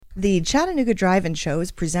The Chattanooga Drive-In Show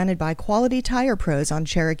is presented by Quality Tire Pros on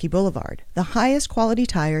Cherokee Boulevard, the highest quality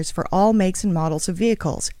tires for all makes and models of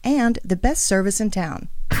vehicles, and the best service in town.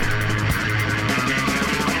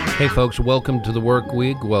 Hey folks, welcome to the work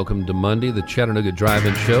week. Welcome to Monday, the Chattanooga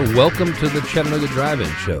Drive-In Show. Welcome to the Chattanooga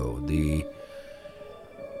Drive-In Show, the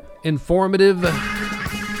informative,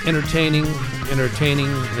 entertaining,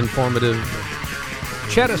 informative,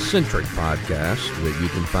 Chatta-centric podcast that you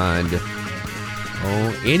can find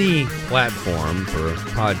on any platform for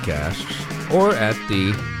podcasts or at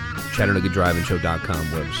the ChattanoogaDriveInShow.com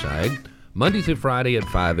website. Monday through Friday at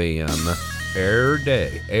 5 a.m. Air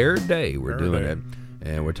day. We're doing it.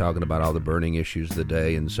 And we're talking about all the burning issues of the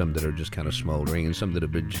day and some that are just kind of smoldering and some that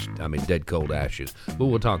have been just, dead cold ashes. But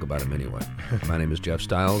we'll talk about them anyway. My name is Jeff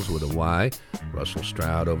Stiles with a Y. Russell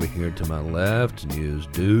Stroud over here to my left. News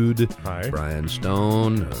dude. Hi. Brian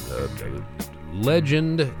Stone, a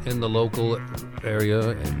legend in the local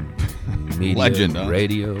area and media, legend,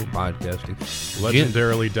 radio, podcasting.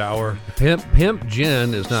 Legendarily dour. Pimp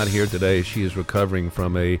Jen is not here today. She is recovering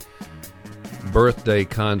from a birthday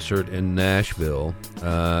concert in Nashville.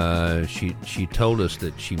 She told us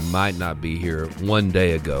that she might not be here one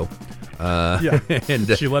day ago.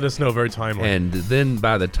 And she let us know very timely. And then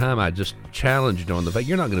by the time I just challenged her on the fact,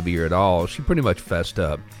 you're not going to be here at all, she pretty much fessed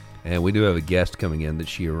up. And we do have a guest coming in that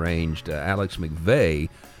she arranged, Alex McVeigh,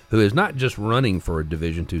 who is not just running for a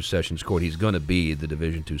Division II Sessions Court. He's going to be the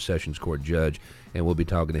Division II Sessions Court judge, and we'll be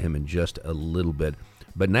talking to him in just a little bit.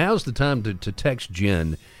 But now's the time to text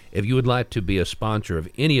Jen if you would like to be a sponsor of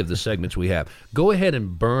any of the segments we have. Go ahead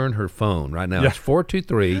and burn her phone right now. Yeah. It's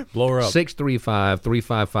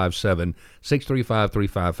 423-635-3557,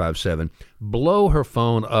 635-3557. Blow her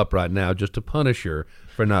phone up right now just to punish her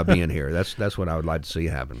for not being here. That's what I would like to see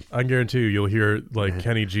happen. I guarantee you'll hear like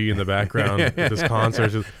Kenny G in the background at this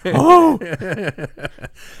concert. Just,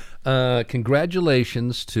 oh!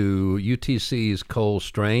 Congratulations to UTC's Cole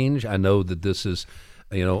Strange. I know that this is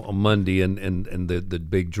on Monday, and the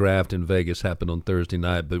big draft in Vegas happened on Thursday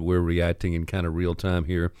night, but we're reacting in kind of real time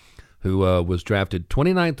here, who was drafted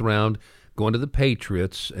 29th round, going to the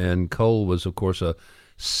Patriots, and Cole was, of course, a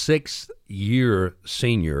 6th-year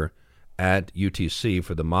senior at UTC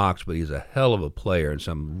for the Mocs, but he's a hell of a player, and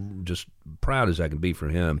so I'm just proud as I can be for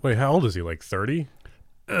him. Wait, how old is he, like 30?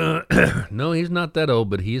 No, he's not that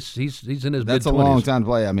old, but he's in his mid-20s. That's a long time to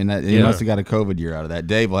play. I mean, he must have got a COVID year out of that.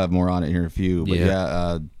 Dave will have more on it here in a few.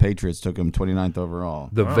 But Patriots took him 29th overall.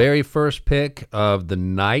 The very first pick of the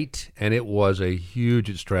night, and it was a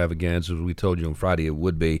huge extravaganza, as we told you on Friday it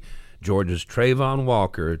would be. Georgia's Trayvon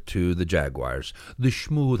Walker to the Jaguars. The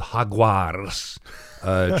Smooth Jaguars.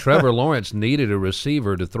 Trevor Lawrence needed a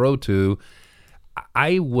receiver to throw to.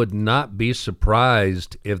 I would not be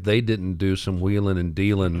surprised if they didn't do some wheeling and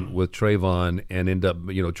dealing with Trayvon and end up,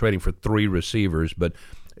 trading for 3 receivers. But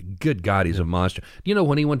good God, he's a monster.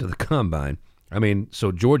 When he went to the combine,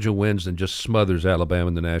 so Georgia wins and just smothers Alabama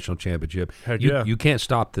in the national championship. Heck yeah. You can't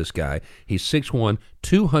stop this guy. He's 6'1",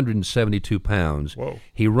 272 pounds. Whoa.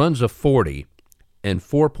 He He runs a 40 and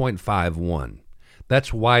 4.51.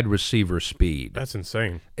 That's wide receiver speed. That's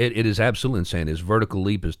insane. It is absolutely insane. His vertical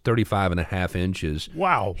leap is 35.5 inches.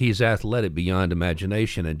 Wow. He's athletic beyond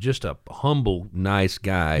imagination and just a humble, nice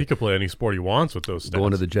guy. He could play any sport he wants with those stats.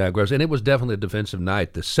 Going to the Jaguars. And it was definitely a defensive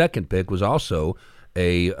night. The second pick was also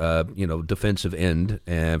a defensive end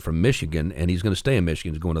and from Michigan, and he's going to stay in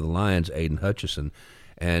Michigan. He's going to the Lions, Aiden Hutchinson.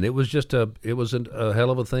 And it was just a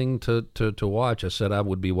hell of a thing to watch. I said I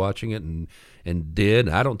would be watching it and did.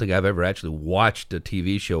 I don't think I've ever actually watched a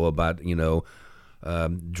TV show about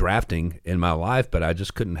drafting in my life, but I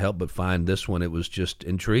just couldn't help but find this one. It was just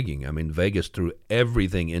intriguing. Vegas threw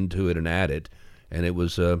everything into it and at it, and it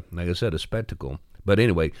was like I said, a spectacle. But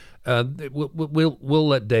anyway, we'll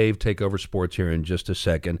let Dave take over sports here in just a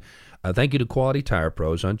second. Thank you to Quality Tire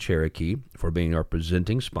Pros on Cherokee for being our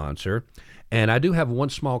presenting sponsor. And I do have one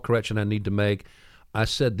small correction I need to make. I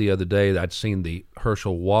said the other day that I'd seen the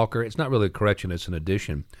Herschel Walker. It's not really a correction, it's an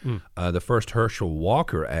addition. The first Herschel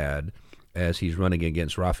Walker ad as he's running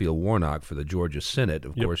against Raphael Warnock for the Georgia Senate,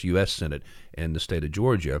 of course, U.S. Senate in the state of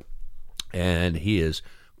Georgia. And he is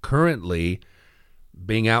currently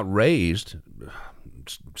being outraised,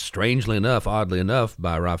 strangely enough, oddly enough,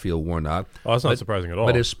 by Raphael Warnock. Oh, that's not surprising at all.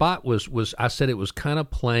 But his spot was I said it was kind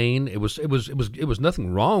of plain. It was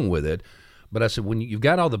nothing wrong with it. But I said, when you've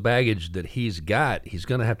got all the baggage that he's got, he's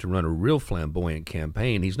going to have to run a real flamboyant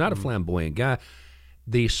campaign. He's not a flamboyant guy.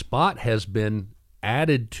 The spot has been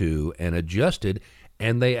added to and adjusted,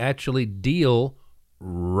 and they actually deal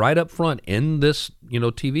right up front in this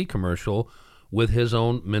TV commercial with his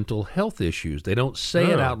own mental health issues. They don't say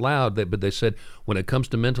it out loud, but they said when it comes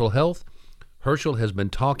to mental health, Herschel has been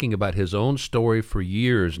talking about his own story for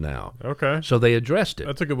years now. Okay. So they addressed it.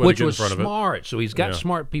 That's a good way to get in front of it. Which was smart. So he's got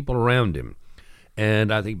smart people around him.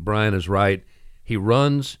 And I think Brian is right. He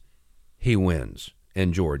runs, he wins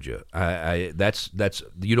in Georgia. That's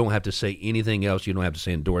you don't have to say anything else. You don't have to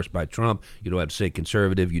say endorsed by Trump. You don't have to say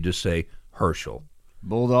conservative. You just say Herschel.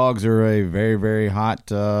 Bulldogs are a very, very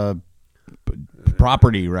hot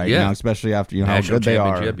property right now, especially after how good they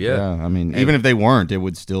are. Yeah. I mean, even if they weren't, it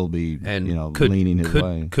would still be leaning his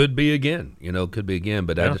way. Could be again.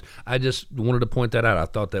 But I just wanted to point that out. I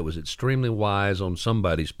thought that was extremely wise on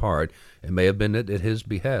somebody's part. It may have been at his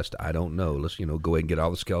behest. I don't know. Let's go ahead and get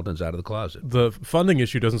all the skeletons out of the closet. The funding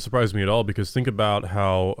issue doesn't surprise me at all, because think about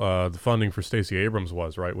how the funding for Stacey Abrams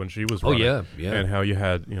was, right, when she was running. Oh, yeah. And how you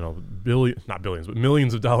had, not billions, but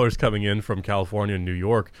millions of dollars coming in from California and New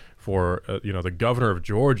York for, the governor of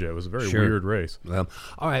Georgia. It was a very weird race. All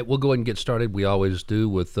right, we'll go ahead and get started. We always do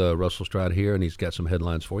with Russell Stroud here, and he's got some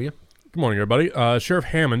headlines for you. Good morning, everybody. Sheriff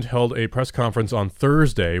Hammond held a press conference on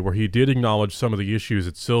Thursday where he did acknowledge some of the issues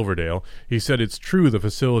at Silverdale. He said it's true the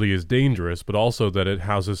facility is dangerous, but also that it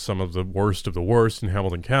houses some of the worst in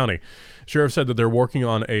Hamilton County. Sheriff said that they're working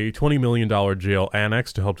on a $20 million jail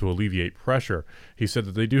annex to help to alleviate pressure. He said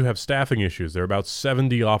that they do have staffing issues. They're about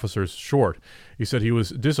 70 officers short. He said he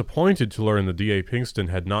was disappointed to learn that D.A. Pinkston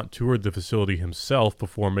had not toured the facility himself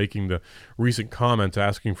before making the recent comments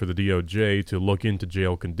asking for the DOJ to look into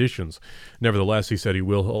jail conditions. Nevertheless, he said he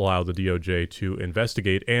will allow the DOJ to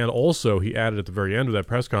investigate, and also he added at the very end of that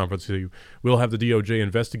press conference he will have the DOJ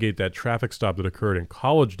investigate that traffic stop that occurred in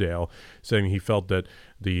Collegedale, saying he felt that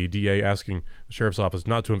the DA asking the sheriff's office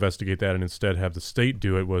not to investigate that and instead have the state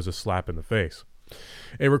do it was a slap in the face.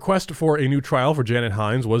 A request for a new trial for Janet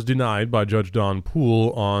Hines was denied by Judge Don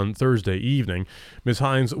Poole on Thursday evening. Ms.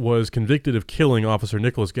 Hines was convicted of killing Officer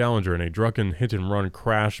Nicholas Gallinger in a drunken hit-and-run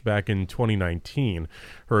crash back in 2019.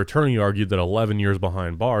 Her attorney argued that 11 years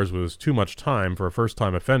behind bars was too much time for a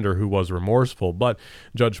first-time offender who was remorseful, but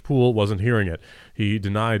Judge Poole wasn't hearing it. He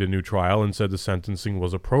denied a new trial and said the sentencing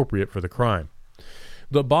was appropriate for the crime.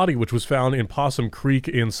 The body, which was found in Possum Creek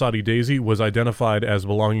in Soddy Daisy, was identified as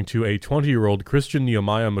belonging to a 20-year-old Christian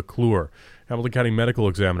Nehemiah McClure. Hamilton County Medical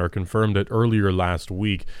Examiner confirmed it earlier last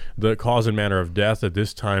week. The cause and manner of death at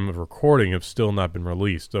this time of recording have still not been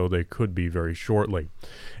released, though they could be very shortly.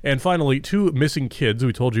 And finally, 2 missing kids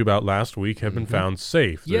we told you about last week have been found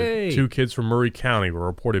safe. Yay! 2 kids from Murray County were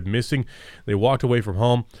reported missing. They walked away from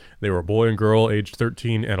home. They were a boy and girl aged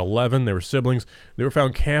 13 and 11. They were siblings. They were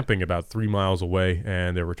found camping about 3 miles away,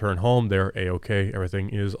 and they returned home. They're A-OK. Everything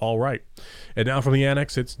is all right. And now from the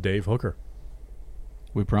Annex, it's Dave Hooker.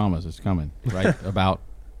 We promise it's coming right about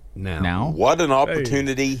now. What an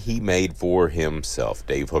opportunity he made for himself.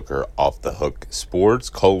 Dave Hooker, Off the Hook Sports.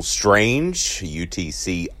 Cole Strange,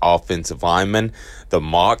 UTC offensive lineman. The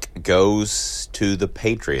mock goes to the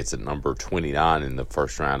Patriots at number 29 in the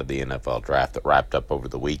first round of the NFL draft that wrapped up over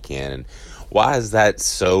the weekend. And why is that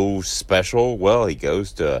so special? Well, he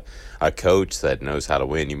goes to a coach that knows how to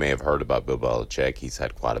win. You may have heard about Bill Belichick. He's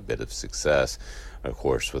had quite a bit of success, of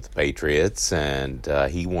course, with the Patriots, and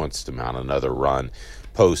he wants to mount another run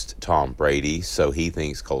post Tom Brady, so he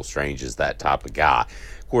thinks Cole Strange is that type of guy.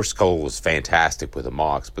 Of course, Cole was fantastic with the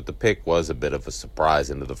mocks, but the pick was a bit of a surprise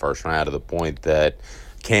into the first round, to the point that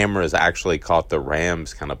cameras actually caught the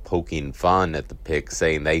Rams kind of poking fun at the pick,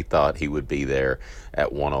 saying they thought he would be there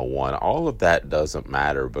at 101. All of that doesn't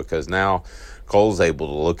matter, because now Cole's able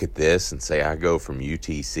to look at this and say, I go from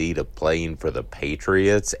UTC to playing for the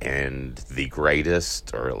Patriots and the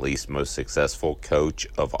greatest, or at least most successful coach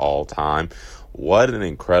of all time. What an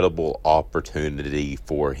incredible opportunity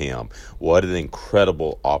for him. What an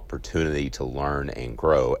incredible opportunity to learn and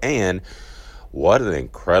grow. And what an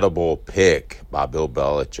incredible pick by Bill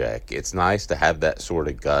Belichick. It's nice to have that sort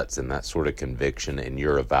of guts and that sort of conviction in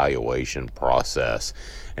your evaluation process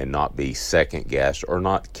and not be second-guessed or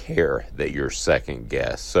not care that you're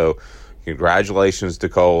second-guessed. So congratulations to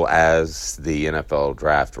Cole as the NFL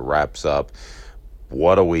draft wraps up.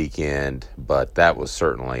 What a weekend, but that was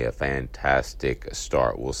certainly a fantastic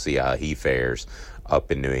start. We'll see how he fares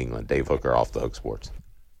up in New England. Dave Hooker, Off the Hook Sports.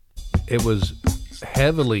 It was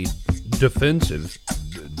heavily defensive.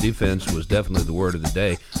 Defense was definitely the word of the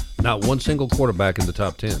day. Not one single quarterback in the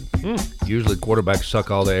top 10. Usually quarterbacks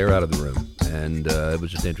suck all the air out of the room, and it was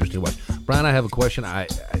just interesting to watch. Brian, I have a question. I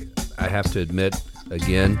have to admit,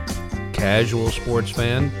 again, casual sports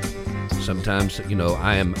fan, sometimes,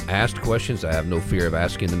 I am asked questions. I have no fear of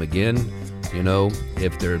asking them again,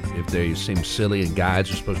 if they seem silly, and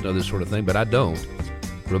guides are supposed to know this sort of thing, but I don't.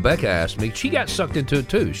 Rebecca asked me, she got sucked into it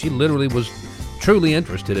too. She literally was truly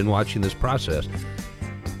interested in watching this process.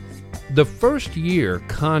 The first year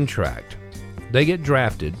contract, they get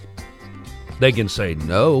drafted. They can say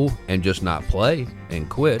no and just not play and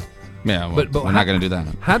quit. Yeah, well, but we're not going to do that.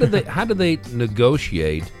 How do they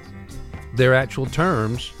negotiate their actual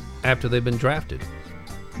terms after they've been drafted?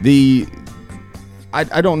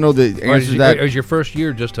 I don't know the answer to that. Is your first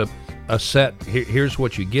year just a set? Here's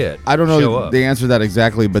what you get. I don't know the answer to that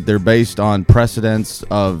exactly, but they're based on precedents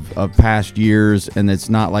of past years, and it's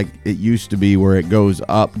not like it used to be where it goes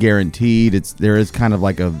up guaranteed. There is kind of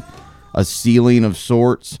like a ceiling of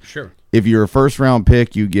sorts. Sure. If you're a first round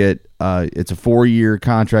pick, you get it's a 4-year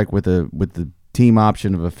contract with the team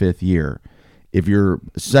option of a 5th year. If you're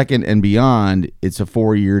second and beyond, it's a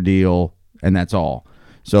 4-year deal, and that's all.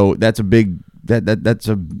 So that's a big that's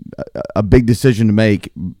a big decision to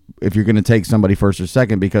make if you're going to take somebody first or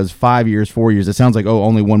second, because 5 years, 4 years, it sounds like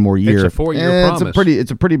only one more year. It's a 4-year promise.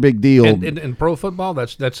 It's a pretty big deal. In pro football,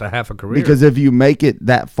 that's a half a career. Because if you make it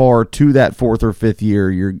that far to that 4th or 5th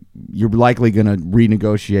year, you're likely going to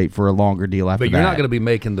renegotiate for a longer deal after that. But you're not going to be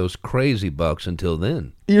making those crazy bucks until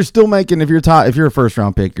then. You're still making, if you're a first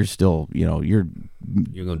round pick, you're still you're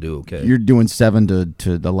going to do okay. You're doing $7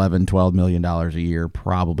 to $11-12 million a year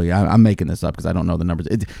probably. I'm making this up because I don't know the numbers.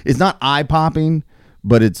 It's not eye popping,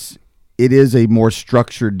 but it is a more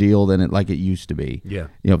structured deal than it used to be. Yeah.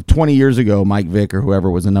 20 years ago, Mike Vick or whoever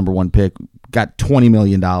was the number 1 pick got $20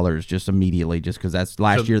 million just immediately, just because that's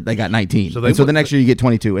last year they got 19. So the next year you get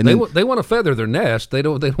 22. And they want to feather their nest. They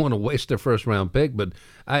don't want to waste their first round pick. But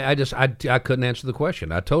I couldn't answer the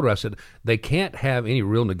question. I told her, I said they can't have any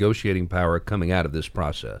real negotiating power coming out of this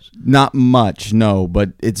process. Not much, no.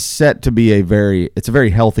 But it's set to be a very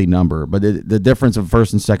healthy number. But the difference of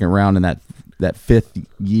first and second round and that 5th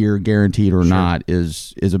year guaranteed or not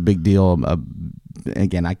is a big deal.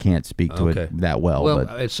 Again, I can't speak to it that well. Well,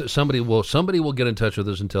 but somebody will get in touch with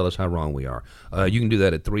us and tell us how wrong we are. You can do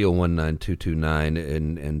that at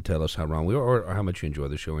 301-9229 and tell us how wrong we are, or how much you enjoy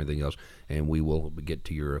the show or anything else, and we will get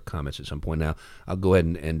to your comments at some point. Now, I'll go ahead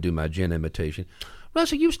and do my Jen imitation.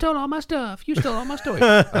 Russell, you stole all my stuff. You stole all my stories.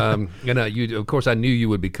 Of course, I knew you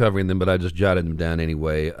would be covering them, but I just jotted them down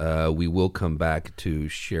anyway. We will come back to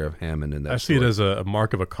Sheriff Hammond in that. I see it as a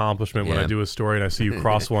mark of accomplishment when I do a story and I see you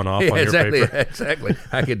cross one off on your paper. Exactly.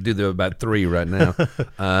 I could do about 3 right now. All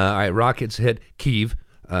right, Rockets hit Kyiv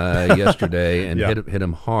yesterday and hit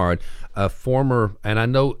him hard. And I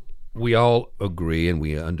know we all agree and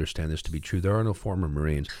we understand this to be true. There are no former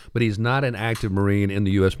Marines, but he's not an active Marine in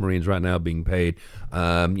the U.S. Marines right now being paid,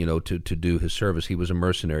 to do his service. He was a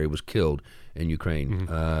mercenary, was killed in Ukraine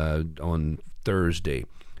on Thursday.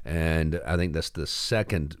 And I think that's the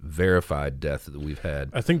second verified death that we've had.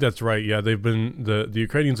 I think that's right. Yeah, they've been the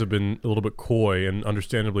Ukrainians have been a little bit coy, and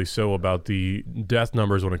understandably so, about the death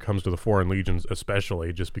numbers when it comes to the Foreign Legions,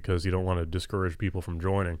 especially just because you don't want to discourage people from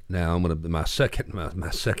joining. Now I'm going to my second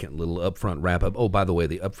little upfront wrap up. Oh, by the way,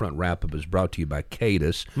 the upfront wrap up is brought to you by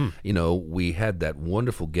Cadus. We had that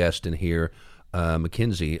wonderful guest in here,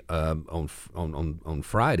 Mackenzie, on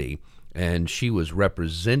Friday. And she was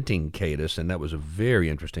representing Cadus, and that was a very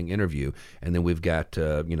interesting interview. And then we've got,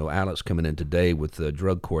 Alex coming in today with the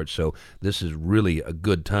drug court. So this is really a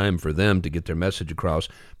good time for them to get their message across.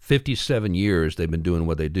 57 years they've been doing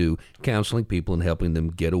what they do, counseling people and helping them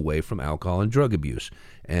get away from alcohol and drug abuse.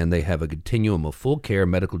 And they have a continuum of full care,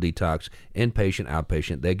 medical detox, inpatient,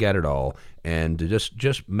 outpatient. They got it all. And to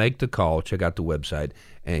just make the call, check out the website,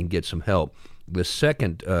 and get some help. The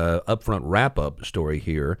second upfront wrap-up story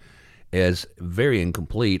here is very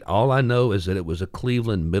incomplete. All I know is that it was a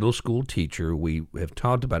Cleveland middle school teacher, we have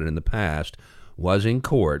talked about it in the past, was in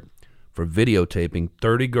court for videotaping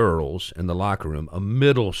 30 girls in the locker room, a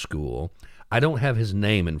middle school. I don't have his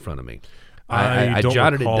name in front of me. I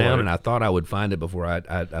jotted it down, and I thought I would find it before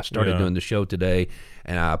I started doing the show today,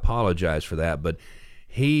 and I apologize for that. But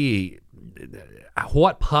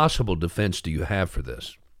what possible defense do you have for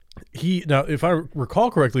this? Now, if I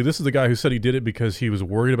recall correctly, this is the guy who said he did it because he was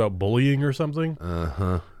worried about bullying or something.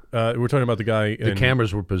 We're talking about the guy. The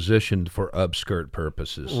cameras were positioned for upskirt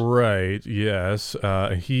purposes. Right. Yes.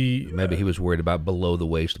 Maybe he was worried about below the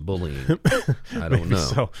waist bullying. I don't know.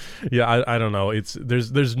 So, yeah, I don't know.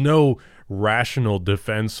 There's no rational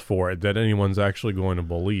defense for it that anyone's actually going to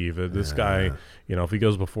believe. This guy, if he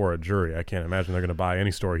goes before a jury, I can't imagine they're going to buy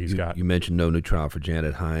any story he's got. You mentioned no new trial for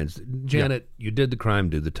Janet Hines. Janet, you did the crime,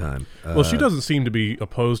 do the time. Well, she doesn't seem to be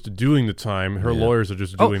opposed to doing the time. Her lawyers are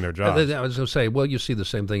just doing their job. I was going to say, well, you see the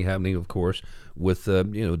same thing happening, of course, with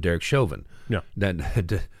Derek Chauvin. Yeah.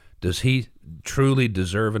 Does he truly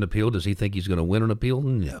deserve an appeal? Does he think he's going to win an appeal?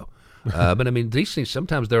 No. But I mean, these things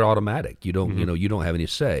sometimes they're automatic. You don't, you don't have any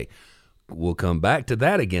say. We'll come back to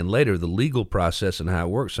that again later, the legal process and how it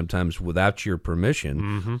works, sometimes without your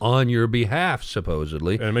permission, on your behalf,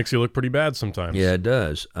 supposedly. And it makes you look pretty bad sometimes. Yeah, it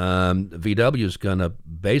does. VW is going to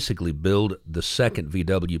basically build the second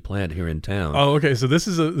VW plant here in town. Oh, okay. So this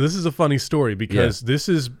is a funny story because this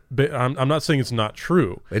is. I'm not saying it's not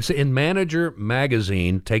true. It's in Manager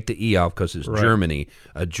magazine. Take the E off because it's Germany,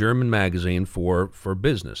 a German magazine for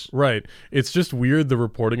business. Right. It's just weird the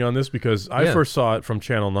reporting on this because I first saw it from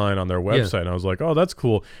Channel 9 on their website. And I was like, oh, that's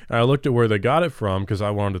cool. And I looked at where they got it from because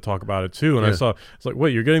I wanted to talk about it too. And I saw, it's like,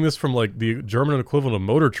 wait, you're getting this from like the German equivalent of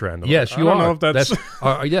Motor Trend. Yes, you are. I don't are. know if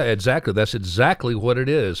that's yeah, exactly. That's exactly what it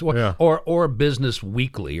is. Or Business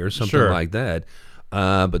Weekly or something like that.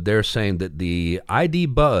 But they're saying that the ID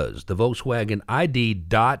Buzz, the Volkswagen ID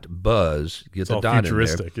Buzz, get the dot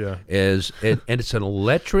futuristic, in there, and it's an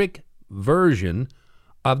electric version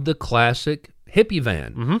of the classic hippie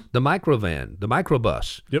van, the microvan, the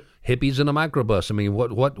microbus. Yep. Hippies in a microbus. I mean,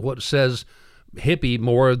 what says hippie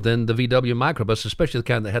more than the VW microbus, especially the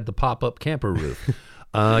kind that had the pop-up camper roof,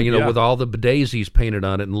 with all the daisies painted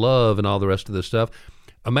on it and love and all the rest of this stuff.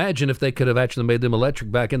 Imagine if they could have actually made them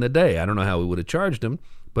electric back in the day. I don't know how we would have charged them,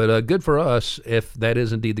 but good for us if that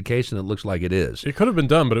is indeed the case, and it looks like it is. It could have been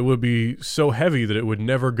done, but it would be so heavy that it would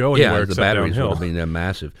never go anywhere except downhill. Yeah, the batteries would have been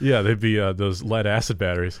massive. Yeah, they'd be those lead-acid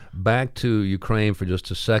batteries. Back to Ukraine for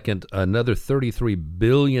just a second. Another $33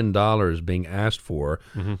 billion being asked for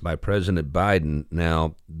by President Biden.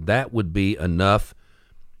 Now, that would be enough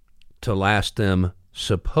to last them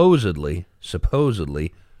supposedly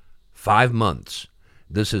 5 months.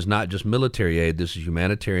 This is not just military aid. This is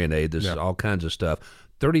humanitarian aid. This is all kinds of stuff.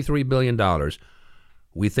 $33 billion.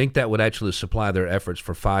 We think that would actually supply their efforts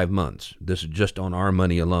for 5 months. This is just on our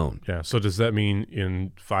money alone. Yeah. So does that mean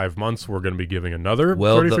in 5 months we're going to be giving another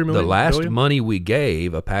 $33 million? The last money we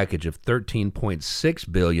gave, a package of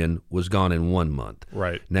 $13.6 billion, was gone in 1 month.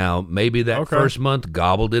 Right. Now, maybe that first month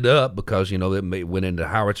gobbled it up because, it went into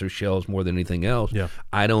howitzer shells more than anything else. Yeah.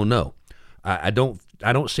 I don't know. I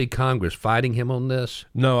don't see Congress fighting him on this.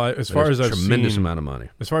 No, as far as I've seen, tremendous amount of money.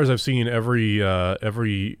 As far as I've seen,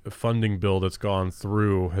 every funding bill that's gone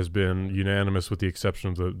through has been unanimous, with the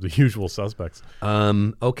exception of the usual suspects.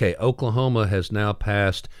 Okay, Oklahoma has now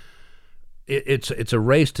passed. It's a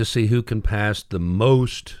race to see who can pass the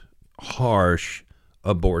most harsh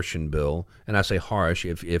abortion bill, and I say harsh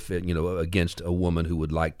if against a woman who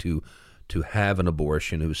would like to have an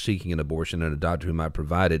abortion, who's seeking an abortion, and a doctor who might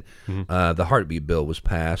provide it. The heartbeat bill was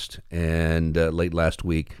passed and late last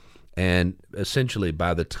week. And essentially,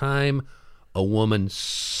 by the time a woman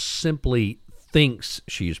simply thinks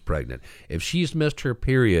she's pregnant, if she's missed her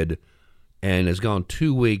period and has gone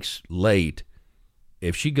 2 weeks late,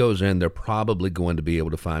 if she goes in, they're probably going to be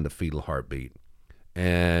able to find a fetal heartbeat.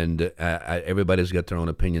 And everybody's got their own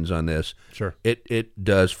opinions on this. Sure. It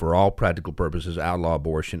does, for all practical purposes, outlaw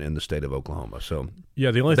abortion in the state of Oklahoma. So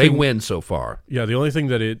yeah, they win so far. Yeah, the only thing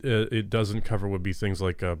that it doesn't cover would be things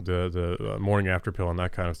like the morning after pill and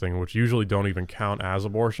that kind of thing, which usually don't even count as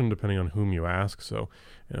abortion, depending on whom you ask. So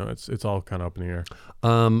it's all kind of up in the air.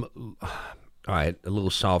 All right, a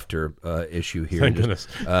little softer issue here. Thank goodness.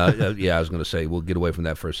 Yeah, I was going to say, we'll get away from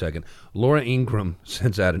that for a second. Laura Ingraham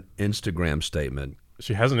sends out an Instagram statement.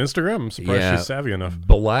 She has an Instagram? I'm surprised she's savvy enough.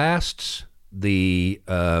 Blasts the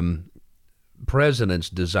president's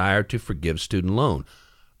desire to forgive student loan.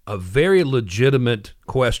 A very legitimate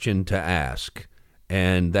question to ask,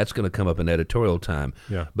 and that's going to come up in editorial time.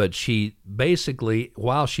 Yeah. But she basically,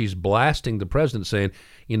 while she's blasting the president, saying,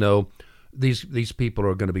 these people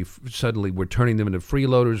are going to be suddenly, we're turning them into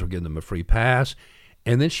freeloaders, we're giving them a free pass.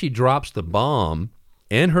 And then she drops the bomb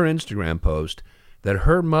in her Instagram post that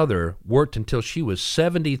her mother worked until she was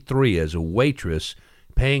 73 as a waitress,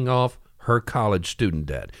 paying off her college student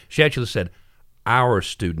debt. She actually said our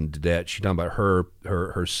student debt. She's talking about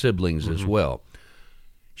her siblings as well.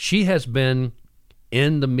 She has been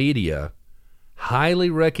in the media,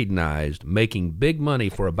 highly recognized, making big money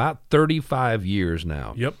for about 35 years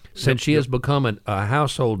now. Yep. Since she has become a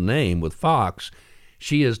household name with Fox,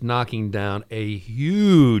 she is knocking down a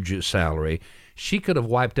huge salary. She could have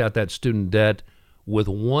wiped out that student debt with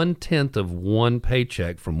 1/10 of one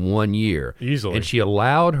paycheck from 1 year. Easily. And she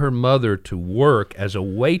allowed her mother to work as a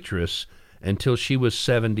waitress until she was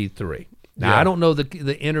 73. Now, I don't know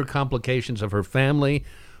the inner complications of her family,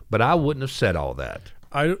 but I wouldn't have said all that.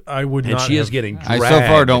 I would And not. she is have- getting I dragged. so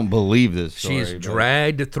far don't believe this story. She's but-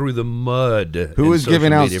 dragged through the mud. Who in was social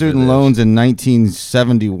giving out media for student this. loans in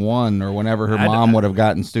 1971 or whenever her mom would have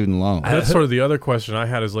gotten student loans? That's sort of the other question I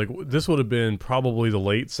had is like this would have been probably the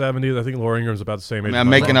late 70s. I think Laura Ingram's about the same age. I'm as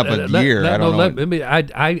my making mom. up a year. I don't know. Let me.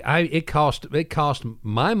 It cost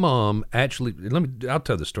my mom actually. I'll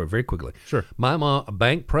tell the story very quickly. Sure. My mom, a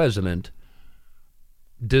bank president,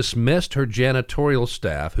 dismissed her janitorial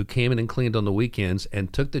staff who came in and cleaned on the weekends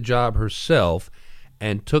and took the job herself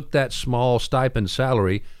and took that small stipend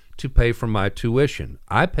salary to pay for my tuition.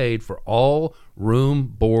 I paid for all room,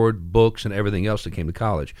 board, books, and everything else that came to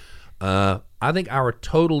college. I think our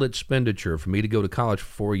total expenditure for me to go to college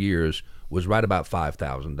for 4 years was right about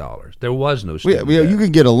 $5,000. There was no student debt. You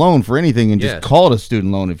can get a loan for anything and just Yes. call it a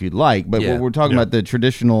student loan if you'd like. But Yeah. we're talking about the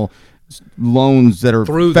traditional loans that are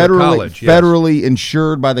Through the college, yes. federally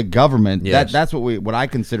insured by the government. Yes. That's what I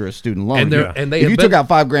consider a student loan. And they're- and they if have you been- took out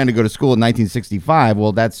 $5,000 to go to school in 1965,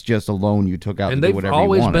 well, that's just a loan you took out And to do they've whatever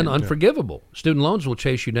always you wanted. been unforgivable. Student loans will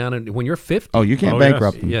chase you down when you're 50. Oh, you can't Oh,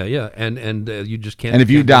 bankrupt yes. them. Yeah, and you just can't. And if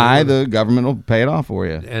you can't do die, it. the government will pay it off for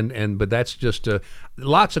you. But that's just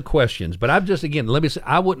lots of questions. But I've just again let me say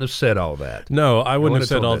I wouldn't have said all that. No, I wouldn't wouldn't have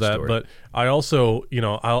said have all told that that. story. But I also,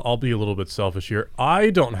 I'll be a little bit selfish here. I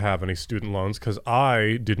don't have any student loans because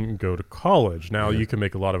I didn't go to college. Now, you can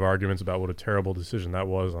make a lot of arguments about what a terrible decision that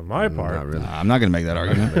was on my part. Not really. I'm not going to make that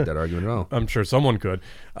argument. Make that argument at all. I'm sure someone could.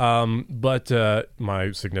 But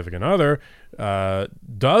my significant other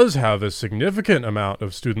does have a significant amount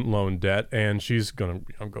of student loan debt, and she's going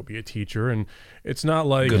to go be a teacher. And it's not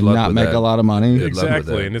like Good luck Not with make that. a lot of money. Good luck with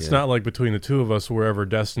exactly, that, and it's yeah. not like between the two of us we're ever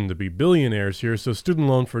destined to be billionaires here. So student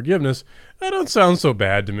loan forgiveness, that don't sound so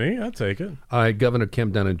bad to me. I'll take it. All right, Governor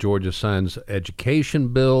Kemp down in Georgia signs education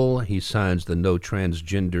bill. He signs the no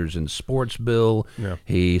transgenders in sports bill. Yeah.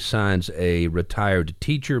 He signs a retired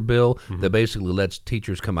teacher bill that basically lets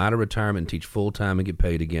teachers come out of retirement and teach full time and get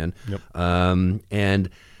paid again. Yep. And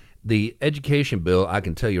the education bill, I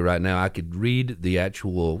can tell you right now, I could read the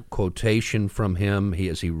actual quotation from him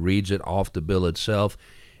as he reads it off the bill itself.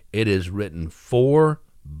 It is written for,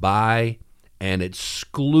 by, and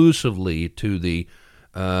exclusively to the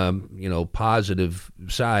positive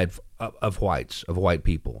side of white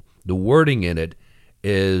people. The wording in it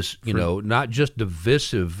is, not just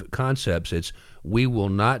divisive concepts. It's we will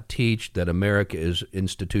not teach that America is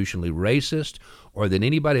institutionally racist or that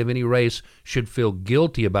anybody of any race should feel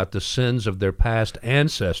guilty about the sins of their past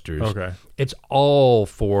ancestors. Okay. It's all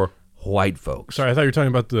for white folks. Sorry, I thought you were talking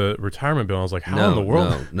about the retirement bill. I was like, how in the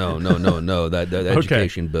world? No. That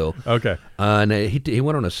education bill. Okay. And he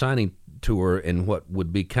went on a signing tour in what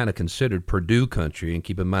would be kind of considered Purdue country. And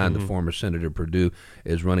keep in mind, the former Senator Purdue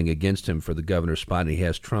is running against him for the governor's spot, and he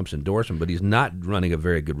has Trump's endorsement, but he's not running a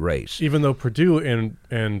very good race. Even though Purdue and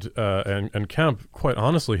Kemp, quite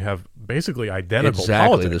honestly, have basically identical Exactly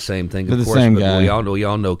politics. the same thing. They're Of the course, same but guy. we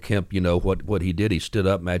all know Kemp. What he did. He stood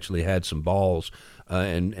up and actually had some balls.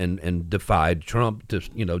 And defied Trump to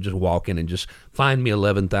just walk in and just find me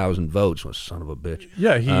 11,000 votes. Well, son of a bitch.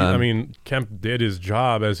 Yeah, Kemp did his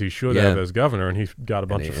job as he should have as governor, and he got a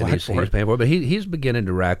bunch of flack he's for it. paying for it. But he's beginning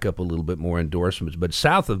to rack up a little bit more endorsements. But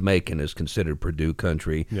south of Macon is considered Purdue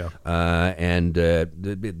country. Yeah. And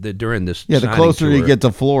during this Yeah, the signing closer you tour- get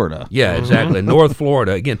to Florida. Yeah, exactly. North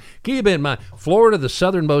Florida. Again, keep in mind, Florida, the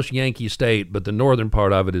southernmost Yankee state, but the northern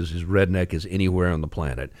part of it is as redneck as anywhere on the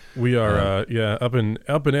planet. We are, up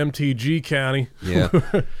in MTG County. Yeah,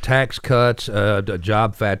 tax cuts, a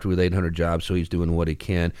job factory with 800 jobs, so he's doing what he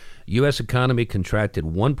can. U.S. economy contracted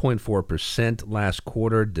 1.4% last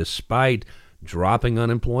quarter, despite dropping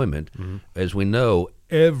unemployment. As we know,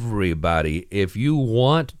 everybody, if you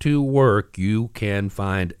want to work, you can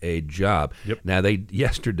find a job. Yep. Now,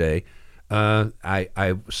 yesterday,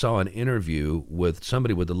 I saw an interview with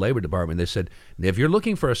somebody with the Labor Department. They said, if you're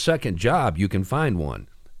looking for a second job, you can find one.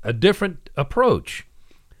 A different approach.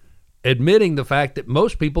 Admitting the fact that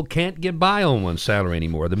most people can't get by on one salary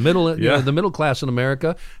anymore. The middle class in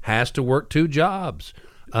America has to work two jobs.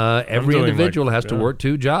 Every doing individual has to work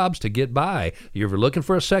two jobs to get by. If you're looking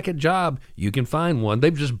for a second job, you can find one.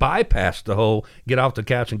 They've just bypassed the whole get off the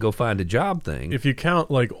couch and go find a job thing. If you count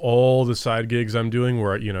like all the side gigs I'm doing,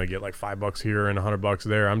 where I get like $5 here and $100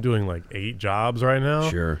 there, I'm doing like 8 jobs right now.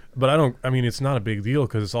 Sure. But it's not a big deal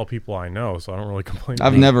because it's all people I know, so I don't really complain.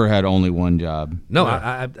 I've never had only one job. No,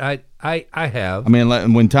 I have. I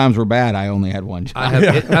mean, when times were bad, I only had one job. I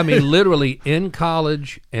have. Literally in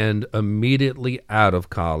college and immediately out of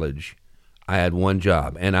college, I had one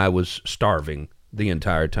job, and I was starving the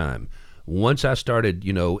entire time. Once I started,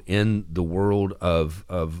 in the world of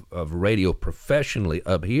radio professionally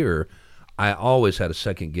up here, I always had a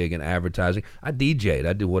second gig in advertising. I DJ'd.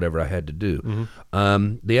 I did whatever I had to do.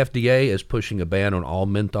 The FDA is pushing a ban on all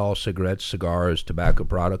menthol, cigarettes, cigars, tobacco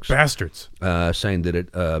products. Bastards. Saying that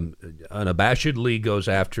it unabashedly goes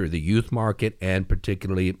after the youth market and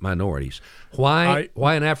particularly minorities. Why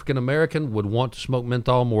an African American would want to smoke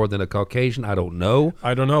menthol more than a Caucasian, I don't know.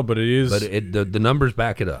 I don't know, but it is. But the numbers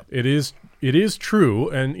back it up. It is true,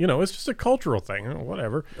 and it's just a cultural thing.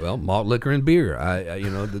 Whatever. Well, malt liquor and beer,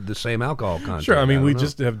 the same alcohol content. Sure, I mean we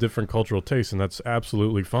just have different cultural tastes, and that's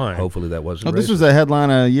absolutely fine. Hopefully that wasn't. This was a headline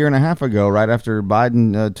a year and a half ago, right after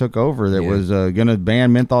Biden took over. That was going to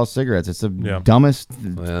ban menthol cigarettes. It's the dumbest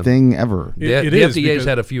thing ever. The FDA's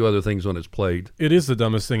had a few other things on its plate. It is the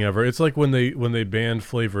dumbest thing ever. It's like when they banned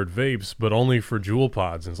flavored vapes, but only for Juul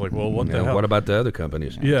pods. And it's like, well, what the hell? What about the other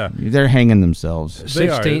companies? Yeah, they're hanging themselves.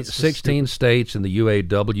 16 states and the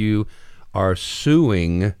UAW are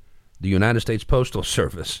suing the United States Postal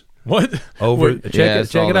Service. What?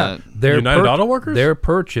 Check it out. United Auto Workers? Their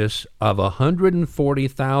purchase of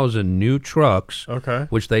 140,000 new trucks,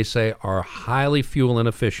 which they say are highly fuel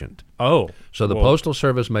inefficient. Oh. So the Postal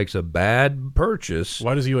Service makes a bad purchase.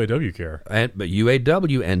 Why does UAW care? But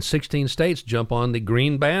UAW and 16 states jump on the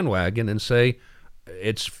green bandwagon and say,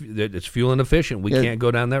 it's fuel inefficient. We can't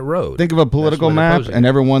go down that road. Think of a political map, and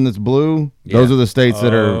everyone that's blue, those are the states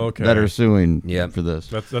that are suing for this.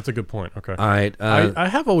 That's a good point. Okay. All right. I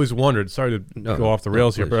have always wondered, sorry to go off the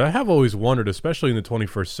rails here, but I have always wondered, especially in the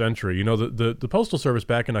 21st century, the Postal Service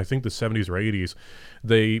back in, I think, the 70s or 80s,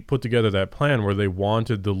 they put together that plan where they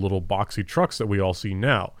wanted the little boxy trucks that we all see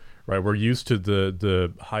now. Right, we're used to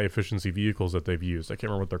the high efficiency vehicles that they've used. I can't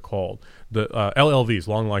remember what they're called. The LLVs,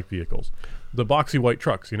 long life vehicles, the boxy white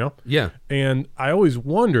trucks. Yeah. And I always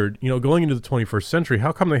wondered, going into the 21st century,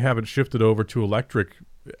 how come they haven't shifted over to electric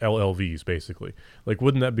LLVs? Basically, like,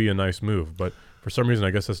 wouldn't that be a nice move? But for some reason,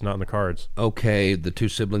 I guess that's not in the cards. Okay, the two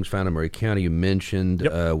siblings found in Murray County you mentioned.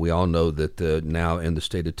 Yep. We all know that now in the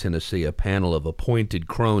state of Tennessee, a panel of appointed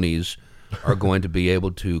cronies are going to be able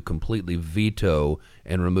to completely veto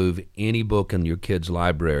and remove any book in your kid's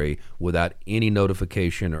library without any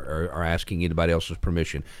notification or asking anybody else's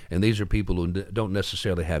permission. And these are people who don't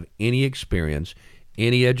necessarily have any experience,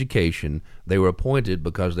 any education. They were appointed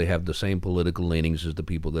because they have the same political leanings as the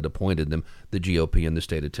people that appointed them, the GOP in the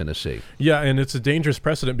state of Tennessee. Yeah, and it's a dangerous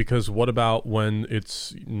precedent because what about when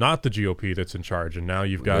it's not the GOP that's in charge, and now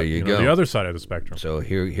you've got the other side of the spectrum. So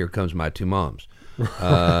here comes my two moms.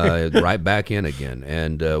 Right back in again,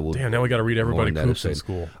 and damn, now we got to read everybody poops in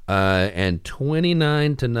school. And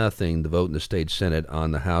 29-0, the vote in the state Senate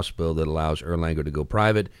on the House bill that allows Erlanger to go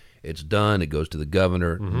private. It's done. It goes to the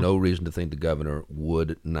governor. No reason to think the governor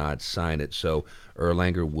would not sign it. So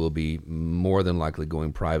Erlanger will be more than likely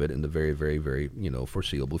going private in the very, very, very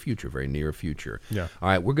foreseeable future, very near future. Yeah. All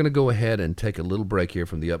right, we're going to go ahead and take a little break here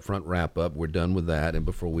from the upfront wrap up. We're done with that, and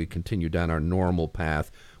before we continue down our normal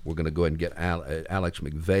path, we're going to go ahead and get Alex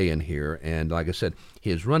McVeigh in here. And like I said,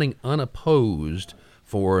 he is running unopposed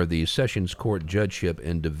for the Sessions Court judgeship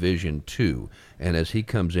in Division 2. And as he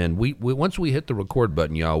comes in, we once we hit the record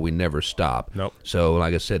button, y'all, we never stop. Nope. So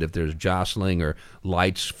like I said, if there's jostling or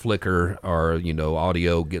lights flicker or,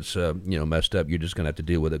 audio gets, messed up, you're just going to have to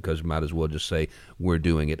deal with it because might as well just say we're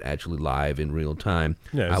doing it actually live in real time.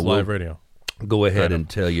 Yeah, it's live radio. Go ahead and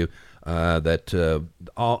tell you that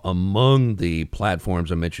all among the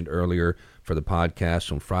platforms I mentioned earlier for the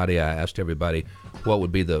podcast on Friday, I asked everybody what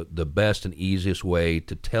would be the best and easiest way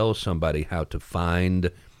to tell somebody how to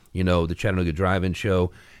find, the Chattanooga Drive-In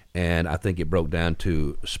Show, and I think it broke down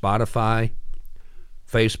to Spotify,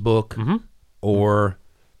 Facebook, or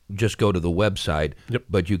just go to the website. Yep.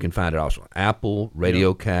 But you can find it also Apple,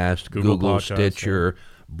 Radiocast, Google Podcast, Stitcher,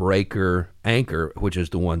 Breaker, Anchor, which is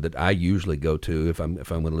the one that I usually go to if I'm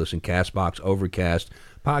going to listen, CastBox, Overcast,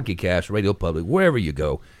 Pocket Cast, Radio Public, wherever you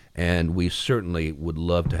go. And we certainly would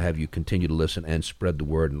love to have you continue to listen and spread the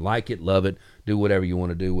word and like it, love it, do whatever you want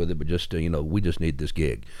to do with it. But just, we just need this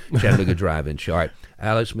gig. Chattanooga Drive-In Show. All right,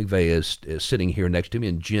 Alex McVeigh is sitting here next to me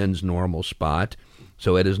in Jen's normal spot.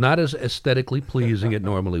 So it is not as aesthetically pleasing it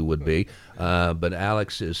normally would be, but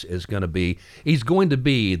Alex is going to be, he's going to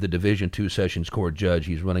be the Division II Sessions Court judge.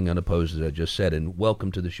 He's running unopposed, as I just said, and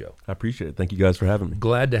welcome to the show. I appreciate it. Thank you guys for having me.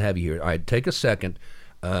 Glad to have you here. All right, take a second.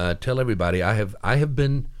 Tell everybody I have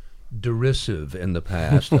been derisive in the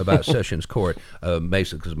past about Sessions Court,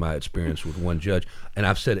 basically because of my experience with one judge, and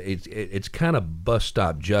I've said it's kind of bus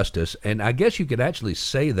stop justice, and I guess you could actually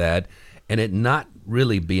say that and it not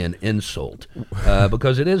really be an insult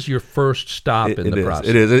because it is your first stop in the process.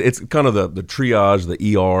 It is. It's kind of the triage,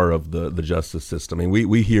 the ER of the justice system. I mean,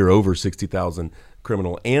 we hear over 60,000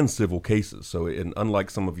 criminal and civil cases. So, unlike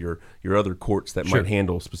some of your other courts that might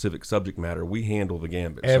handle specific subject matter, we handle the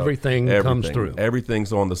gambit. Everything comes through.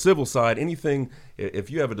 Everything's on the civil side. Anything, if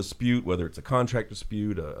you have a dispute, whether it's a contract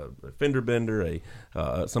dispute, a fender bender,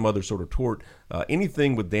 some other sort of tort,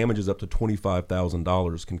 anything with damages up to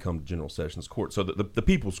 $25,000 can come to General Sessions Court. So the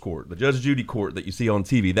People's Court, the Judge Judy Court that you see on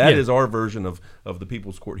TV, that is our version of the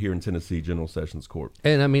People's Court here in Tennessee, General Sessions Court.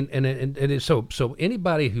 And I mean, so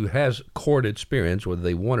anybody who has court experience, whether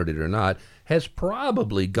they wanted it or not, has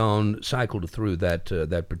probably cycled through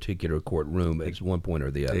that particular courtroom at one point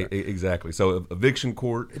or the other. Exactly. So eviction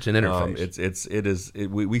court, it's an interface.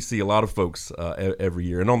 We see a lot of folks every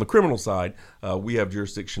year. And on the criminal side, we have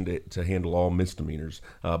jurisdiction to handle all misdemeanors,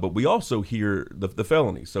 but we also hear the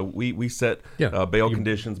felonies. So we set bail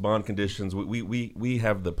conditions, bond conditions. We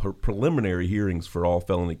have the preliminary hearings for all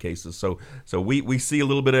felony cases. So we see a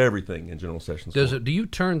little bit of everything in General Sessions Court. Do you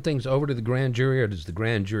turn things over to the grand jury, or does the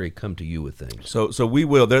grand jury come to you with things? So we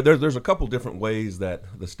will. There's a couple different ways that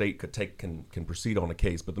the state can proceed on a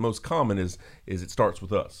case, but the most common is it starts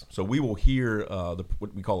with us. So we will hear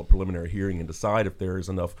what we call a preliminary hearing and decide if there is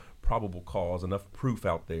enough probable cause, enough proof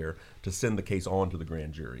out there to send the case on to the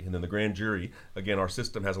grand jury. And then the grand jury, again, our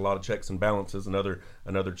system has a lot of checks and balances. Another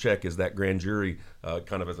check is that grand jury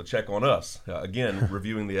kind of as a check on us. Again,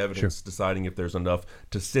 reviewing the evidence, deciding if there's enough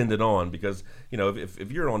to send it on. Because,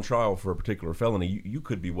 if you're on trial for a particular felony, you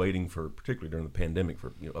could be waiting for, particularly during the pandemic,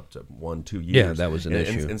 for up to 1-2 years. Yeah, that was an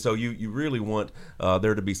issue. And so you really want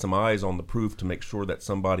there to be some eyes on the proof to make sure that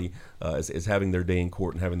somebody is having their day in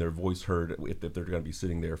court and having their voice heard if they're going to be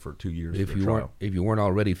sitting there for 2 years. If you weren't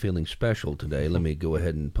already feeling special today, let me go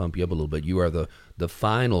ahead and pump you up a little bit. You are the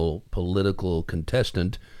final political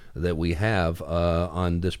contestant that we have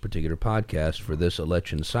on this particular podcast for this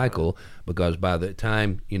election cycle, because by the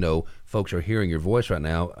time folks are hearing your voice right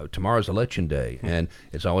now, tomorrow's election day, and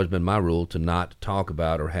it's always been my rule to not talk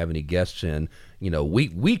about or have any guests in.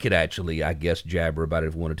 We could actually, I guess, jabber about it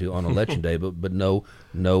if we wanted to on election day, but no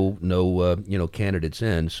candidates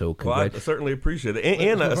in. So I certainly appreciate it.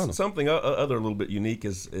 And something other a little bit unique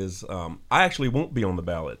is I actually won't be on the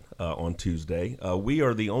ballot on Tuesday. We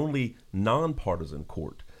are the only nonpartisan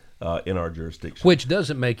court in our jurisdiction, which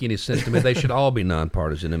doesn't make any sense to me. They should all be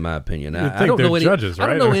nonpartisan, in my opinion. I don't know judges, right?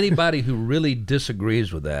 I don't know anybody who really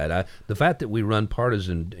disagrees with that. The fact that we run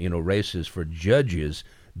partisan, races for judges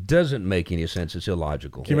doesn't make any sense. It's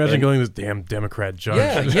illogical. Can you imagine going to this damn Democrat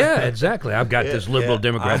judge? Yeah, exactly. I've got this liberal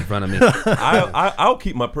Democrat in front of me. I'll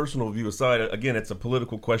keep my personal view aside. Again, it's a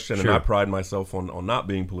political question, and I pride myself on not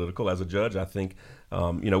being political. As a judge, I think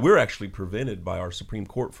we're actually prevented by our Supreme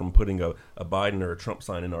Court from putting a Biden or a Trump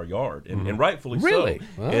sign in our yard, and rightfully so.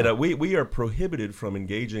 Wow. And we are prohibited from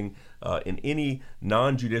engaging in any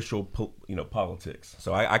non-judicial politics.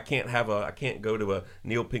 So I can't go to a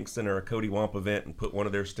Neil Pinkston or a Cody Wamp event and put one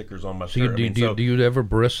of their stickers on my shirt. Do you ever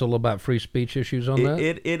bristle about free speech issues on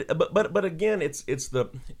that? But again,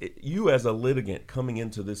 you as a litigant coming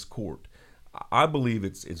into this court, I believe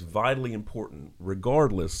it's vitally important,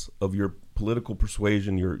 regardless of your political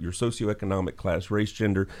persuasion, your socioeconomic class, race,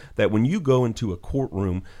 gender, that when you go into a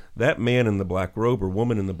courtroom, that man in the black robe or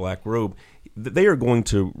woman in the black robe, they are going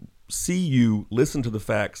to see you, listen to the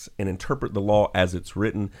facts, and interpret the law as it's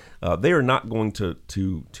written. They are not going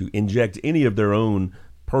to inject any of their own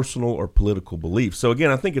personal or political beliefs. So again,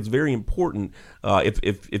 I think it's very important.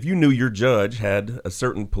 If you knew your judge had a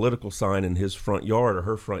certain political sign in his front yard or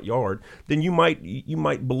her front yard, then you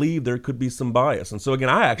might believe there could be some bias. And so again,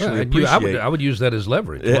 I actually appreciate. I would use that as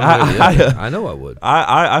leverage. I know I would.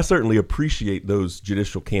 I certainly appreciate those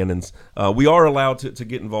judicial canons. We are allowed to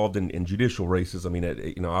get involved in judicial races. I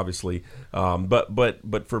mean, obviously,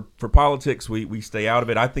 but for politics, we stay out of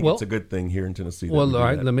it. I think it's a good thing here in Tennessee. Well, all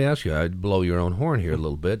right. Let me ask you. I'd blow your own horn here a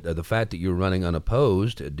little bit. The fact that you're running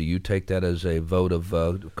unopposed, do you take that as a vote of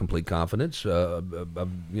complete confidence,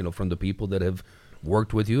 from the people that have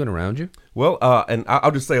worked with you and around you? Well, and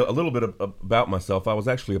I'll just say a little bit about myself. I was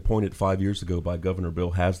actually appointed 5 years ago by Governor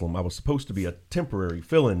Bill Haslam. I was supposed to be a temporary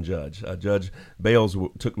fill-in judge. Judge Bales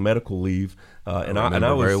took medical leave, and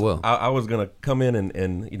I was going to come in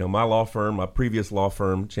and my law firm, my previous law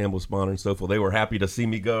firm, Chambliss Bonner and so forth, they were happy to see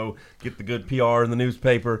me go, get the good PR in the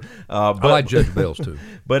newspaper. I like Judge Bales too.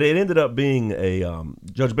 But it ended up being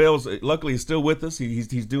Judge Bales. Luckily, is still with us. He's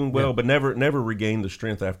doing well, but never regained the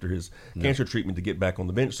strength after his cancer treatment to get get back on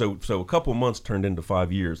the bench. So a couple months turned into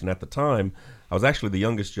 5 years, and at the time, I was actually the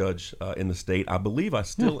youngest judge in the state. I believe I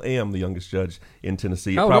still am the youngest judge in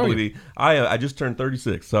Tennessee. How old are you? I just turned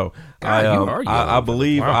 36, so God, you are young. I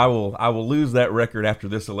believe Wow. I will lose that record after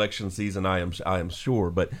this election season. I am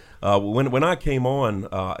sure. But when I came on,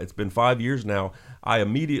 it's been 5 years now. I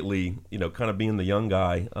immediately, kind of being the young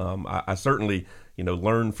guy, I certainly,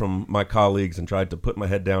 learned from my colleagues and tried to put my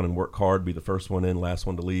head down and work hard, be the first one in, last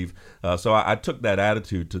one to leave. So I took that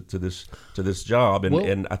attitude to this job,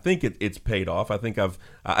 and I think it's paid off. I think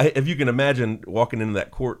if you can imagine walking into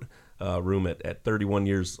that court room at 31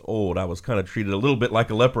 years old, I was kind of treated a little bit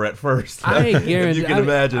like a leper at first. I guarantee. If you can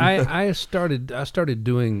imagine. I started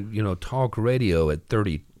doing talk radio at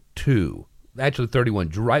 32. Actually 31,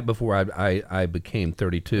 right before I became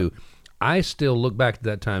 32. I still look back at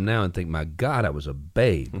that time now and think, my God, I was a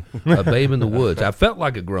babe in the woods. I felt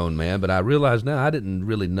like a grown man, but I realize now I didn't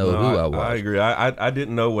really know who I was. I agree. I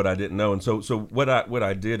didn't know what I didn't know, and so what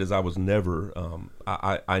I did is I was never.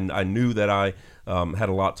 I knew that I had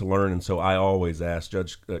a lot to learn, and so I always asked.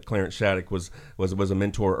 Judge Clarence Shattuck was a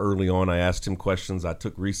mentor early on. I asked him questions. I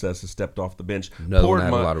took recesses, stepped off the bench. No one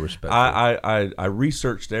had a lot of respect. I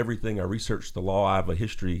researched everything. I researched the law. I have a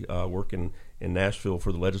history working in Nashville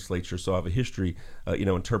for the legislature, so I have a history,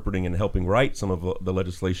 interpreting and helping write some of the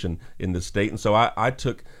legislation in this state. And so I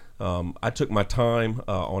took my time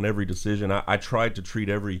on every decision. I tried to treat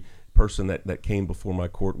every person that came before my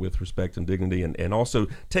court with respect and dignity, and also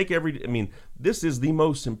take this is the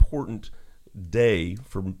most important day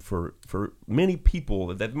for many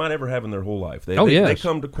people that might ever have in their whole life. They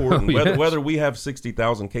come to court, and whether we have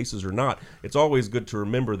 60,000 cases or not, it's always good to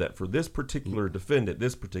remember that for this particular defendant,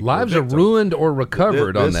 this particular lives victim, are ruined or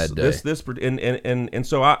recovered on that day. And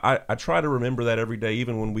so I try to remember that every day,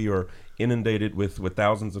 even when we are inundated with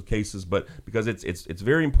thousands of cases, but because it's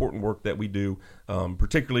very important work that we do,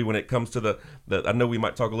 particularly when it comes to the I know we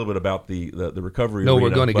might talk a little bit about the recovery. No, arena,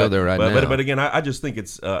 we're going to go there right now. But again, I just think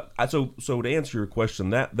it's so to answer your question,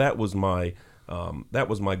 that was my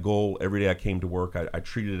goal every day I came to work. I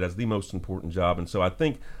treated it as the most important job, and so I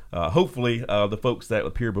think hopefully the folks that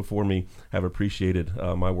appear before me have appreciated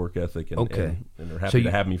my work ethic, and they're happy to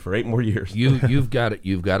have me for 8 more years. You've got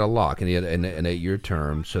a lock, and an 8-year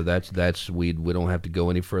term. So that's we don't have to go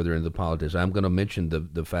any further into the politics. I'm going to mention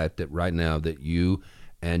the fact that right now that you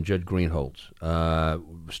and Judge Greenholz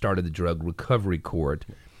started the Drug Recovery Court,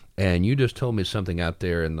 and you just told me something out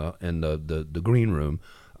there in the green room.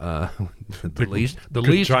 The least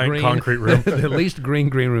giant green, concrete room, the least green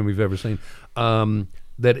room we've ever seen.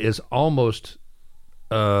 That is almost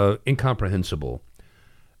incomprehensible.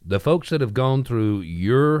 The folks that have gone through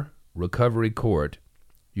your recovery court,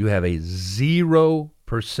 you have a 0%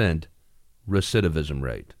 recidivism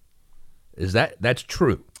rate. That's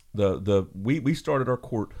true? We started our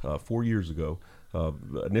court 4 years ago.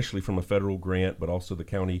 Initially from a federal grant, but also the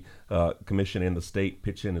county commission and the state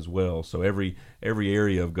pitch in as well. So every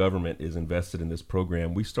area of government is invested in this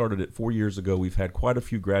program. We started it 4 years ago. We've had quite a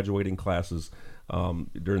few graduating classes.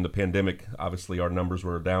 During the pandemic, obviously our numbers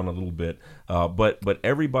were down a little bit, but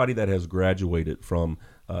everybody that has graduated from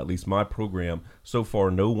at least my program so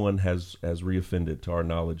far, no one has reoffended to our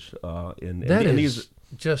knowledge.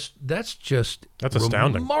 That's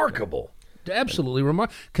astounding, remarkable, absolutely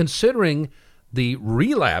remarkable, considering the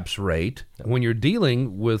relapse rate when you're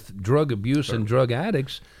dealing with drug abuse and drug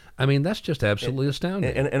addicts. I mean, that's just absolutely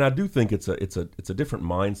astounding. And I do think it's a different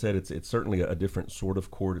mindset. It's certainly a different sort of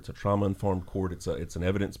court. It's a trauma-informed court. It's an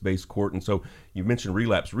evidence-based court. And so you mentioned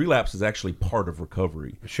relapse. Relapse is actually part of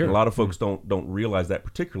recovery. Sure. And a lot of folks don't realize that,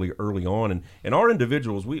 particularly early on. And our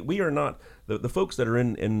individuals, we are not the folks that are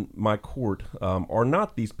in my court are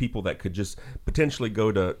not these people that could just potentially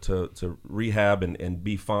go to rehab and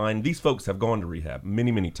be fine. These folks have gone to rehab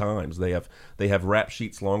many, many times. They have rap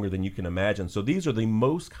sheets longer than you can imagine. So these are the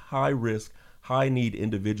most high risk, high need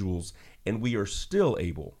individuals, and we are still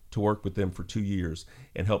able to work with them for 2 years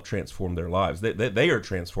and help transform their lives. They are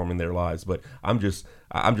transforming their lives, but I'm just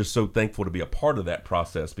so thankful to be a part of that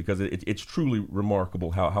process, because it's truly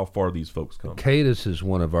remarkable how far these folks come. Cadis is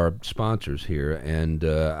one of our sponsors here, and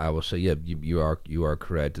I will say, yeah, you are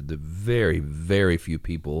correct. The very, very few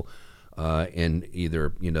people in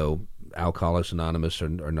either Alcoholics Anonymous or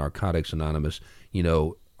Narcotics Anonymous,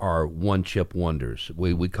 are one-chip wonders.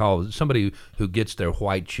 We call somebody who gets their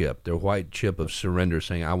white chip of surrender,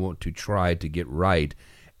 saying, I want to try to get right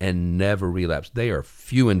and never relapse. They are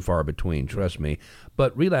few and far between, trust me.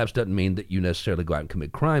 But relapse doesn't mean that you necessarily go out and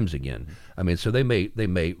commit crimes again. I mean, so they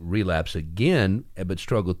may relapse again, but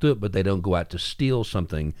struggle through it, but they don't go out to steal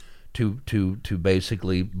something to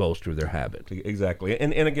basically bolster their habit. Exactly.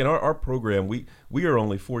 And again, our program, we we are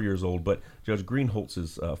only 4 years old, but Judge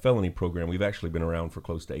Greenholtz's felony program, we've actually been around for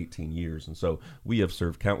close to 18 years. And so we have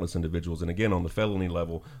served countless individuals. And again, on the felony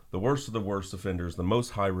level, the worst of the worst offenders, the most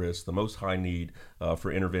high risk, the most high need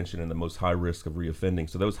for intervention, and the most high risk of reoffending.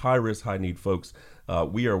 So those high risk, high need folks,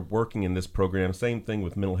 we are working in this program. Same thing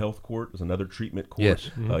with mental health court. There's another treatment court. Yes.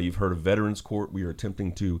 You've heard of veterans court. We are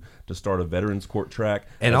attempting to start a veterans court track.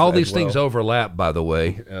 And all these things overlap, by the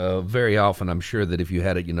way. Very often, I'm sure that if you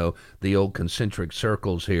had it, the old concentric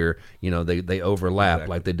circles here, they overlap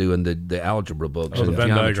like they do in the algebra books and the Venn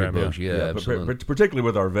geometry diagram, books. Yeah, absolutely. But particularly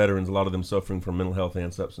with our veterans, a lot of them suffering from mental health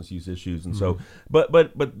and substance use issues. And so, but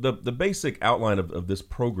the basic outline of this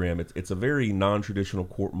program, it's a very non-traditional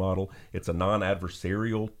court model. It's a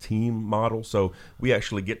non-adversarial team model. So we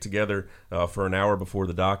actually get together for an hour before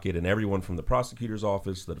the docket, and everyone from the prosecutor's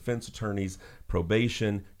office, the defense attorneys,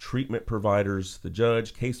 probation, treatment providers, the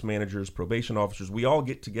judge, case managers, probation officers, we all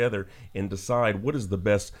get together and decide what is the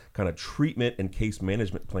best kind of treatment and case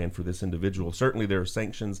management plan for this individual. Certainly there are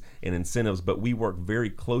sanctions and incentives, but we work very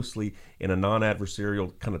closely in a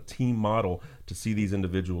non-adversarial kind of team model to see these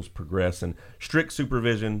individuals progress. And strict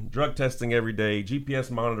supervision, drug testing every day, GPS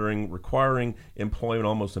monitoring, requiring employment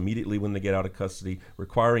almost immediately when they get out of custody,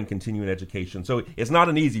 requiring continuing education. So it's not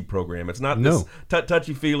an easy program. It's not this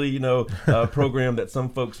touchy-feely, program that some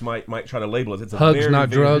folks might try to label it. It's a Hugs,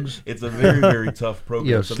 not drugs. It's a very, very tough program.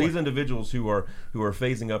 Yes. So these individuals who are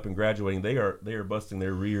phasing up and graduating, they are busting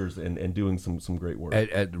their rears and doing some great work.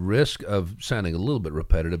 At risk of sounding a little bit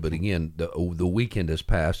repetitive, but again, the weekend has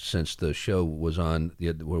passed since the show was on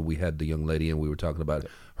where we had the young lady and we were talking about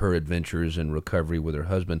her adventures and recovery with her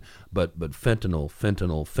husband. But fentanyl,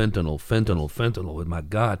 and my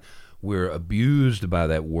God, we're abused by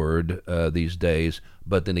that word these days.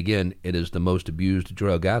 But then again, it is the most abused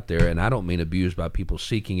drug out there, and I don't mean abused by people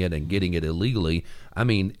seeking it and getting it illegally. I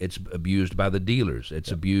mean it's abused by the dealers.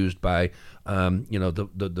 It's abused by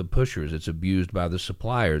the pushers. It's abused by the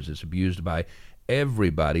suppliers. It's abused by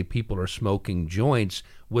everybody. People are smoking joints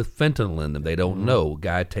with fentanyl in them. They don't know. A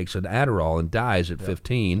guy takes an Adderall and dies at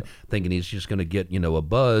 15, thinking he's just going to get a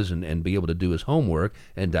buzz and be able to do his homework,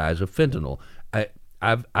 and dies of fentanyl.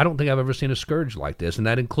 I don't think I've ever seen a scourge like this, and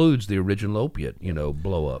that includes the original opiate,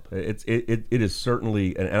 blow up. It is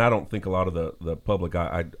certainly, and I don't think a lot of the public.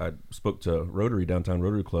 I spoke to Downtown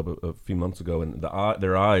Rotary Club a few months ago, and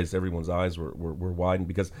everyone's eyes were widened,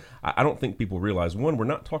 because I don't think people realize, one, we're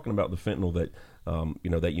not talking about the fentanyl that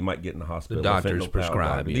that you might get in the hospital. The doctors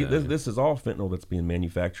prescribe. This is all fentanyl that's being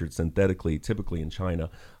manufactured synthetically, typically in China.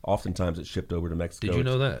 Oftentimes it's shipped over to Mexico. Did you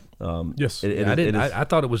know that? Yes. I didn't. I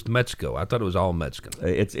thought it was Mexico. I thought it was all Mexican.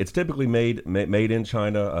 It's typically made in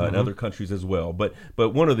China and other countries as well. But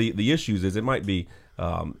one of the issues is it might be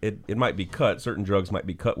it might be cut. Certain drugs might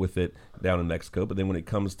be cut with it down in Mexico. But then when it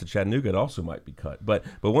comes to Chattanooga, it also might be cut. But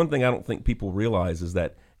one thing I don't think people realize is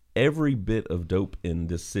that every bit of dope in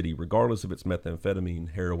this city, regardless if it's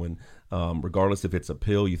methamphetamine, heroin, regardless if it's a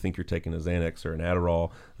pill, you think you're taking a Xanax or an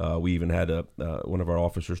Adderall. We even had one of our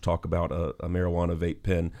officers talk about a marijuana vape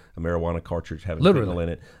pen, a marijuana cartridge having fentanyl in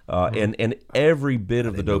it. And every bit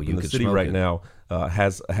of the dope in the city right now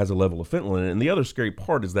has a level of fentanyl in it. And the other scary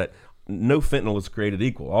part is that no fentanyl is created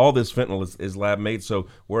equal. All this fentanyl is lab made. So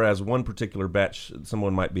whereas one particular batch,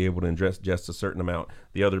 someone might be able to ingest a certain amount,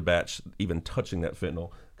 the other batch, even touching that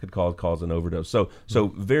fentanyl, could cause an overdose. So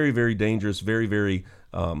very, very dangerous, very, very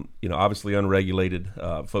obviously unregulated.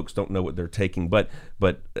 Folks don't know what they're taking, but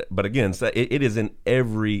again, it is in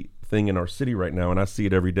everything in our city right now, and I see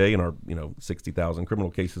it every day in our 60,000 criminal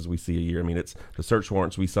cases we see a year. I mean, it's the search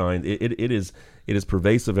warrants we signed. It is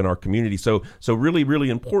pervasive in our community. So really, really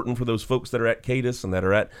important for those folks that are at CADIS and that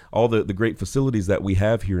are at all the great facilities that we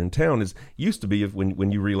have here in town. Is used to be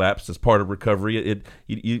when you relapsed as part of recovery,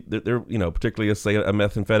 particularly say a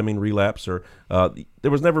methamphetamine relapse, or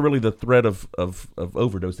there was never really the threat of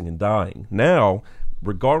overdosing and dying. Now,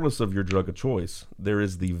 regardless of your drug of choice, there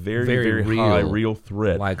is the very, very high real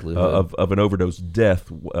threat of an overdose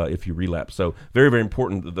death if you relapse. So very, very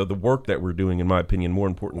important. The work that we're doing, in my opinion, more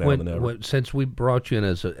important now than ever. Since we brought you in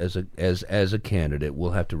as a candidate,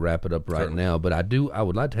 we'll have to wrap it up now. But I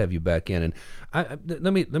would like to have you back in, and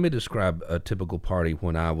let me describe a typical party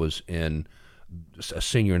when I was a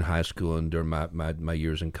senior in high school and during my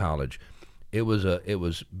years in college. It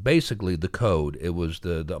was basically the code. It was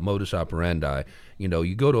the modus operandi.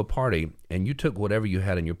 You go to a party and you took whatever you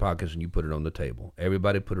had in your pockets and you put it on the table.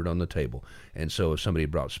 Everybody put it on the table. And so if somebody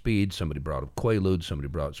brought speed, somebody brought a Quaalude, somebody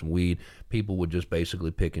brought some weed, people would just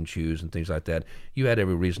basically pick and choose and things like that. You had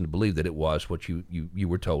every reason to believe that it was what you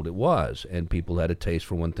were told it was. And people had a taste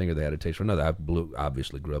for one thing or they had a taste for another. I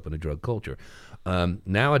obviously grew up in a drug culture.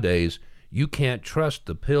 Nowadays, you can't trust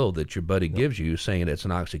the pill that your buddy gives you saying it's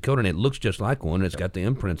an oxycodone. It looks just like one. It's got the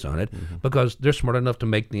imprints on it because they're smart enough to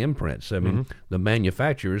make the imprints. I mean, the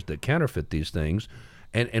manufacturers that counterfeit these things,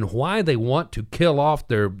 and why they want to kill off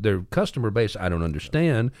their customer base, I don't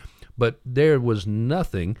understand. But there was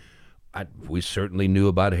nothing. We certainly knew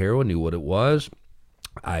about heroin, knew what it was.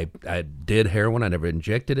 I did heroin. I never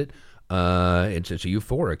injected it. It's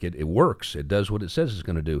euphoric. It works. It does what it says it's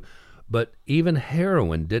going to do. But even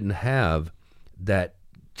heroin didn't have that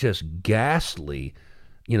just ghastly,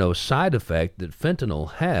 side effect that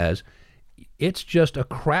fentanyl has. It's just a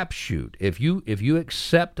crapshoot. If you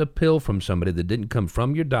accept a pill from somebody that didn't come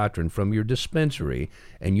from your doctor and from your dispensary,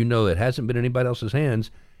 and you know it hasn't been in anybody else's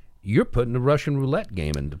hands, you're putting the Russian roulette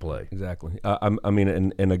game into play. Exactly. I mean,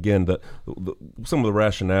 and again, some of the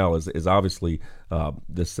rationale is obviously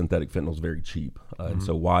this synthetic fentanyl is very cheap, and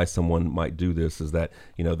so why someone might do this is that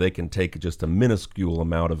they can take just a minuscule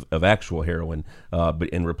amount of actual heroin,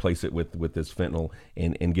 and replace it with this fentanyl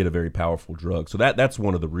and get a very powerful drug. So that's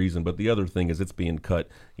one of the reasons. But the other thing is it's being cut,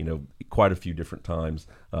 quite a few different times.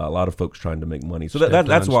 A lot of folks trying to make money. So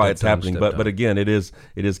that's why it's happening. But again, it is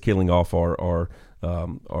killing off our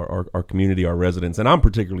community, our residents, and I'm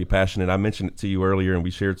particularly passionate. I mentioned it to you earlier, and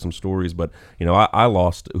we shared some stories. But I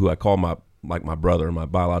lost who I call my brother, my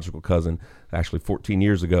biological cousin, actually 14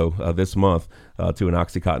 years ago this month to an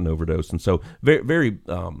OxyContin overdose, and so very, very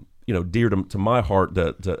dear to my heart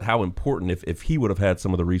to how important if he would have had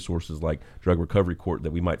some of the resources like Drug Recovery Court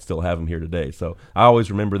that we might still have him here today. So I always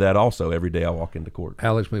remember that also every day I walk into court.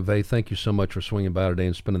 Alex McVeigh, thank you so much for swinging by today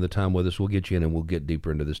and spending the time with us. We'll get you in and we'll get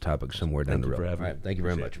deeper into this topic somewhere down the road. All right, thank you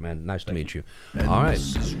very much, man. Nice to meet you. All right,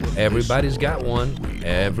 everybody's got one.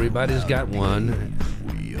 Everybody's got one.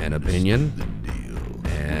 An opinion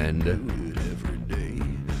and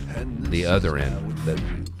the other end that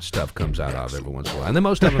stuff comes out of every once in a while. And then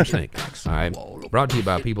most of them stink. All right. Brought to you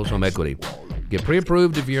by People's Home Equity. Get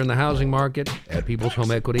pre-approved if you're in the housing market at People's Home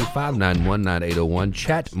Equity, 591-9801,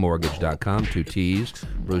 chatmortgage.com, 2 T's,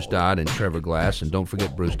 Bruce Dodd and Trevor Glass. And don't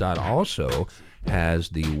forget, Bruce Dodd also has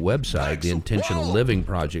the website,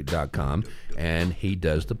 theintentionallivingproject.com, and he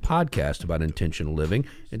does the podcast about intentional living.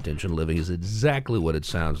 Intentional living is exactly what it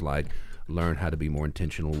sounds like. Learn how to be more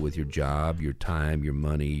intentional with your job, your time, your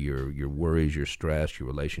money, your worries, your stress, your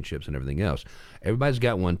relationships, and everything else. Everybody's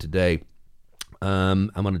got one today. I'm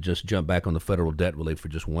going to just jump back on the federal debt relief for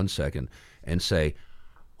just 1 second and say,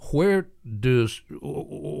 where does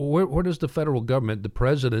the federal government, the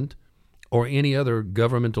president, or any other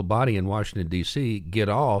governmental body in Washington, D.C., get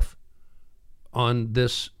off on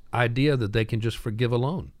this idea that they can just forgive a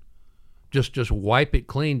loan? Just wipe it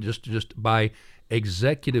clean, just by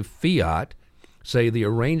executive fiat, say the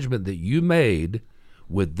arrangement that you made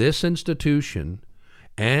with this institution,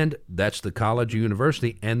 and that's the college or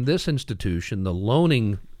university, and this institution, the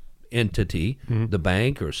loaning entity, the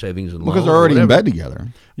bank or savings and loans. Because they're already in bed together.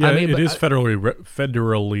 Yeah, I mean, it is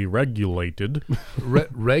federally regulated.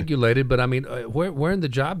 Regulated, but I mean, where in the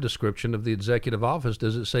job description of the executive office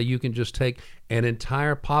does it say you can just take an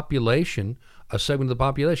entire population, a segment of the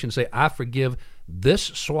population, and say, I forgive this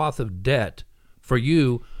swath of debt for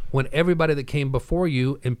you, when everybody that came before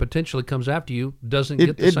you and potentially comes after you doesn't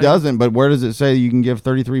get the same? It doesn't, but where does it say you can give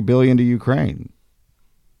 $33 billion to Ukraine?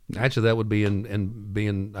 Actually, that would be in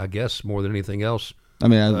being, I guess, more than anything else. I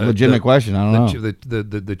mean, a legitimate question. I don't know.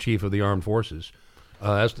 The chief of the armed forces.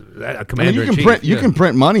 That's a commander in chief. You can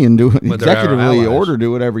print money and do executively order,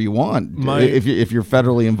 do whatever you want. If you're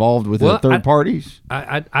federally involved with third parties.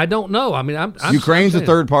 I don't know. I mean, Ukraine's a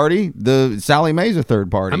third party. The Sally Mae's a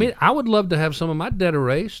third party. I mean, I would love to have some of my debt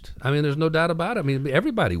erased. I mean, there's no doubt about it. I mean,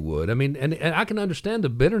 everybody would. I mean, and I can understand the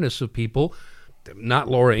bitterness of people. Not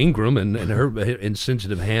Laura Ingraham and her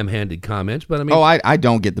insensitive, ham-handed comments, but I mean... I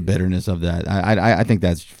don't get the bitterness of that. I think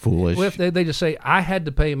that's foolish. Well, if they just say, I had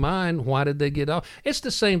to pay mine, why did they get off? It's the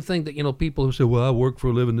same thing that, people who say, well, I work for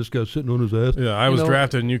a living, this guy's sitting on his ass. Yeah, I was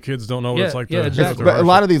drafted, and you kids don't know what it's like. Exactly. But a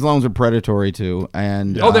lot of these loans are predatory, too.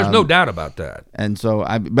 And there's no doubt about that. And so,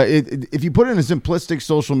 if you put it in a simplistic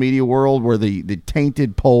social media world where the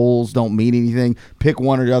tainted polls don't mean anything, pick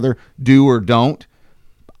one or the other, do or don't,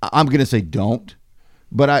 I'm going to say don't.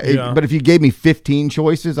 But if you gave me 15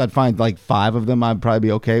 choices, I'd find like 5 of them I'd probably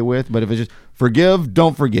be okay with. But if it's just forgive,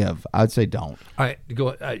 don't forgive, I'd say don't. All right, go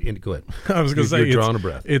ahead. I was going to say, you're drawing a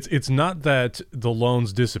breath. It's not that the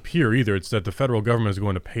loans disappear either. It's that the federal government is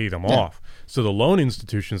going to pay them off. So the loan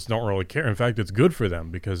institutions don't really care. In fact, it's good for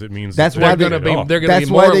them because it means That's that why they're they're gonna going to That's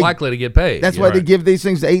be why more they- likely to get paid. That's Yeah. why they give these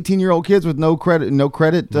things to 18-year-old kids with no credit,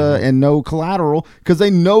 and no collateral, because they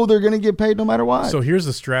know they're going to get paid no matter what. So here's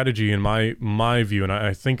the strategy in my view, and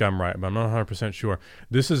I think I'm right, but I'm not 100% sure.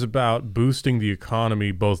 This is about boosting the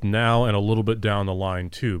economy both now and a little bit down the line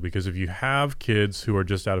too, because if you have kids who are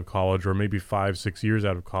just out of college or maybe 5-6 years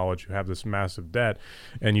out of college who have this massive debt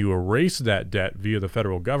and you erase that debt via the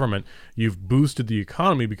federal government, you've boosted the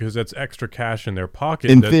economy because that's extra cash in their pocket.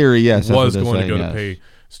 In that theory, yes, that's was what they're going to saying, go yes. to pay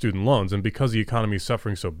student loans. And because the economy is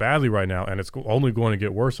suffering so badly right now, and it's only going to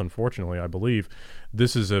get worse, unfortunately, I believe,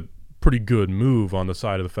 this is a pretty good move on the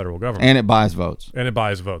side of the federal government. And it buys votes. And it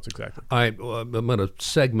buys votes, exactly. All right, well, I'm going to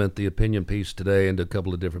segment the opinion piece today into a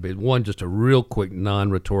couple of different pieces. One, just a real quick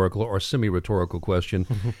non-rhetorical or semi-rhetorical question.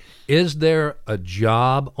 Is there a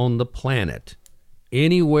job on the planet,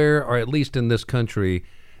 anywhere or at least in this country,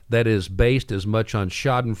 that is based as much on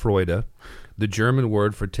Schadenfreude, the German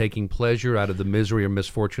word for taking pleasure out of the misery or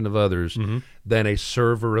misfortune of others, than a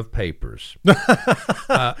server of papers?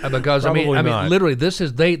 Because I mean, Probably not. literally, this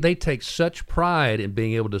is they take such pride in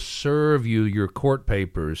being able to serve you your court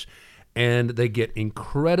papers, and they get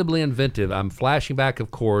incredibly inventive. I'm flashing back,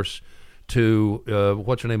 of course, to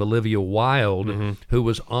what's her name, Olivia Wilde, who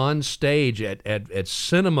was on stage at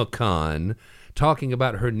CinemaCon talking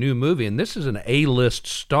about her new movie, and this is an A-list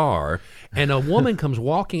star, and a woman comes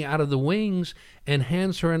walking out of the wings and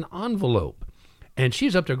hands her an envelope, and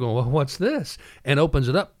she's up there going, well, what's this? And opens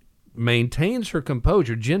it up, maintains her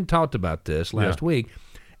composure. Jen talked about this last week,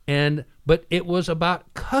 but it was about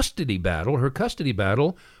her custody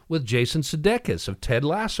battle with Jason Sudeikis of Ted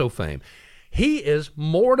Lasso fame. He is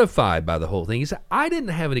mortified by the whole thing. He said, I didn't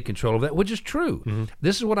have any control of that, which is true.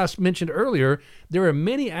 This is what I mentioned earlier. There are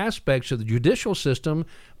many aspects of the judicial system.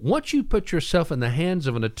 Once you put yourself in the hands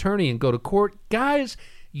of an attorney and go to court, guys,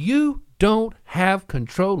 you don't have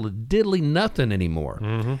control of diddly nothing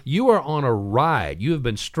anymore. You are on a ride. You have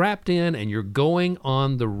been strapped in, and you're going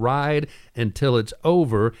on the ride until it's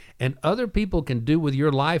over, and other people can do with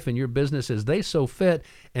your life and your business as they so fit,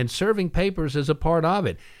 and serving papers is a part of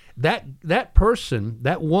it. That person,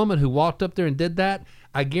 that woman who walked up there and did that,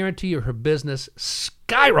 I guarantee you her business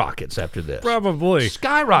skyrockets after this. Probably.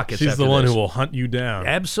 Skyrockets She's after the one this. who will hunt you down.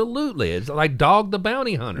 Absolutely. It's like Dog the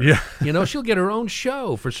Bounty Hunter. Yeah. She'll get her own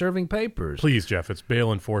show for serving papers. Please, Jeff, it's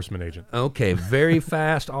bail enforcement agent. Okay, very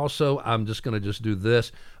fast. Also, I'm just going to do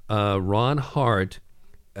this. Ron Hart,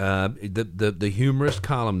 the humorous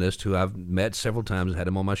columnist who I've met several times, had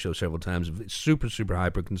him on my show several times, super, super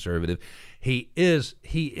hyper conservative. He is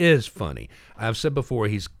funny. I've said before,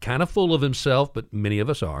 he's kind of full of himself, but many of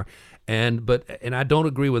us are. And I don't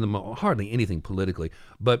agree with him on hardly anything politically,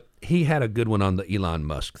 but he had a good one on the Elon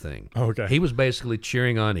Musk thing. Okay. He was basically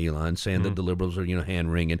cheering on Elon, saying that the liberals are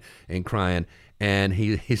hand wringing and crying. And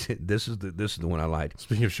he said, this is the one I liked.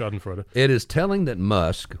 Speaking of Schadenfreude. It is telling that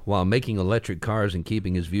Musk, while making electric cars and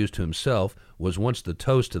keeping his views to himself, was once the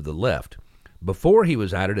toast of the left. Before he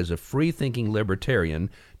was outed as a free-thinking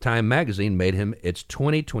libertarian, Time magazine made him its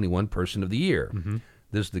 2021 Person of the Year.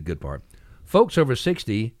 This is the good part. Folks over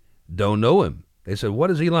 60 don't know him. They said,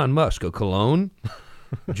 what is Elon Musk, a cologne?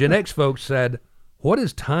 Gen X folks said, what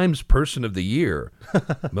is Time's Person of the Year?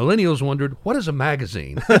 Millennials wondered, what is a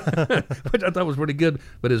magazine? Which I thought was pretty good.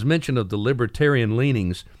 But his mention of the libertarian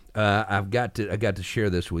leanings, I got to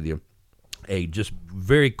share this with you. A just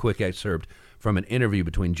very quick excerpt from an interview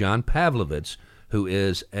between John Pavlovitz, who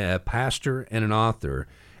is a pastor and an author,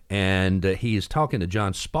 and he is talking to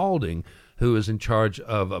John Spalding, who is in charge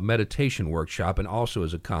of a meditation workshop and also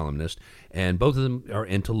is a columnist, and both of them are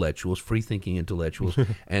intellectuals, free-thinking intellectuals.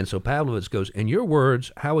 And so Pavlovitz goes, in your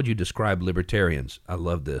words, how would you describe libertarians? I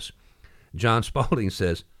love this. John Spalding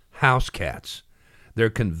says, house cats. They're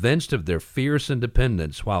convinced of their fierce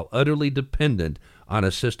independence while utterly dependent on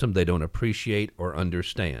a system they don't appreciate or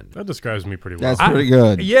understand. That describes me pretty well. That's pretty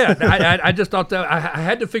good. Yeah, I just thought that I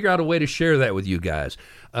had to figure out a way to share that with you guys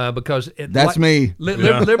because That's me.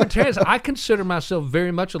 Libertarians. I consider myself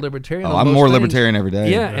very much a libertarian. Oh, on I'm most more things. libertarian every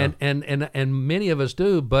day. Yeah, and many of us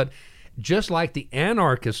do. But just like the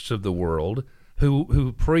anarchists of the world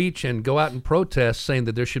who preach and go out and protest saying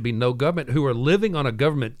that there should be no government, who are living on a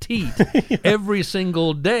government teat every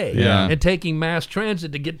single day and taking mass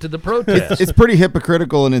transit to get to the protest. It's pretty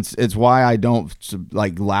hypocritical, and it's why I don't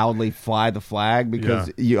loudly fly the flag,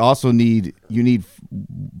 because you also need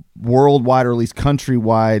worldwide or at least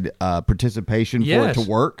countrywide participation for it to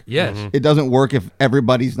work. Yes. It doesn't work if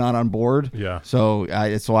everybody's not on board. Yeah. So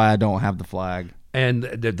it's why I don't have the flag. And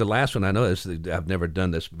the last one I know is, I've never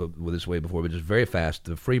done this way before, but just very fast.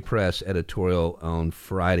 The Free Press editorial on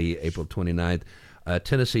Friday, April 29th.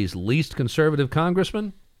 Tennessee's least conservative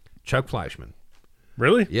congressman, Chuck Fleischman.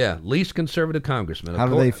 Really? Yeah, least conservative congressman. How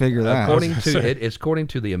do they figure that? It's according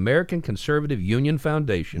to the American Conservative Union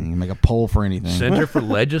Foundation. You can make a poll for anything. Center for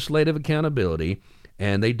Legislative Accountability,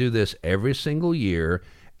 and they do this every single year.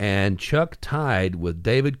 And Chuck tied with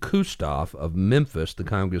David Kustoff of Memphis, the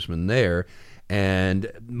congressman there,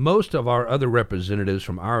 and most of our other representatives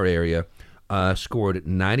from our area scored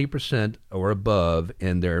 90% or above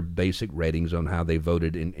in their basic ratings on how they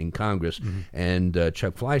voted in Congress. Mm-hmm. And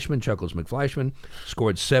Chuckles McFleischman,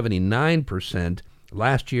 scored 79%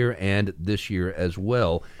 last year and this year as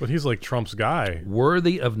well. But he's like Trump's guy.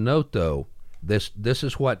 Worthy of note, though, this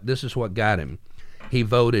is what got him. He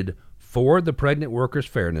voted for the Pregnant Workers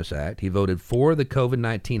Fairness Act. He voted for the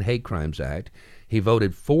COVID-19 Hate Crimes Act. He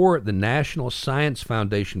voted for the National Science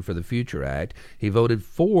Foundation for the Future Act. He voted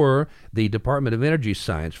for the Department of Energy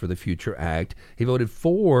Science for the Future Act. He voted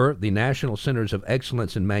for the National Centers of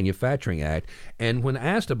Excellence in Manufacturing Act. And when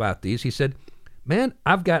asked about these, he said, man,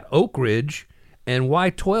 I've got Oak Ridge and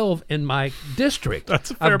Y-12 in my district. That's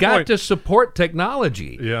a fair I've got point. to support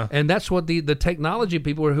technology. Yeah. And that's what the technology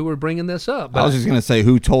people who were bringing this up. I was just going to say,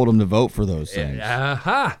 who told him to vote for those things?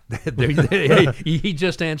 Aha! He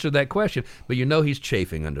just answered that question. But he's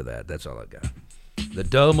chafing under that. That's all I got. The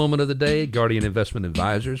dull moment of the day, Guardian Investment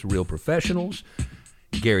Advisors, real professionals.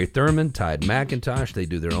 Gary Thurman, Tide McIntosh, they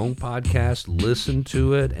do their own podcast. Listen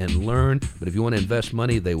to it and learn. But if you want to invest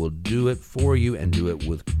money, they will do it for you and do it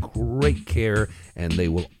with great care. And they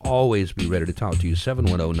will always be ready to talk to you.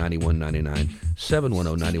 710-9199,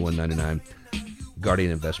 710-9199,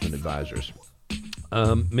 Guardian Investment Advisors.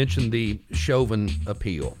 Mentioned the Chauvin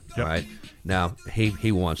appeal, Yep. right? Now,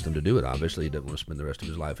 he wants them to do it, obviously. He doesn't want to spend the rest of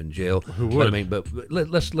his life in jail. Who would? But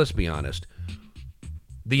let's be honest.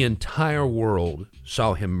 The entire world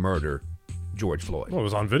saw him murder George Floyd. Well, it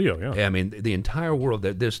was on video, yeah. I mean, the entire world.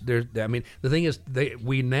 The thing is,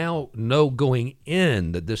 we now know going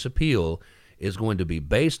in that this appeal is going to be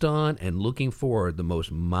based on and looking for the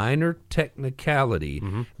most minor technicality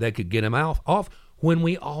that could get him off when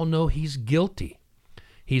we all know he's guilty.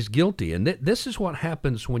 He's guilty. And this is what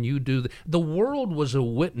happens when you do the world was a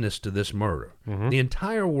witness to this murder, the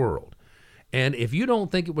entire world. And if you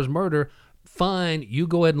don't think it was murder, fine, you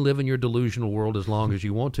go ahead and live in your delusional world as long as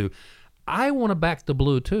you want to. I want to back the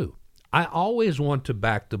blue, too. I always want to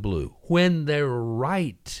back the blue when they're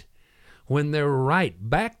right. When they're right.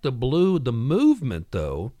 Back the blue, the movement,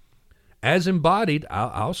 though, as embodied,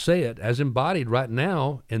 I'll say it, as embodied right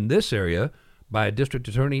now in this area by District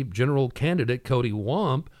Attorney General candidate Cody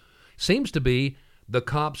Wamp, seems to be the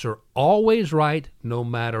cops are always right no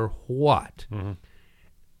matter what. Mm-hmm.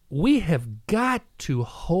 We have got to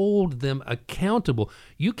hold them accountable.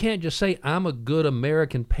 You can't just say, I'm a good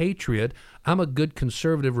American patriot, I'm a good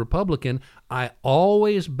conservative Republican, I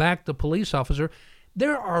always back the police officer.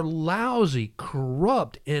 There are lousy,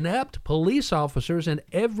 corrupt, inept police officers in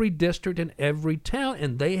every district in every town,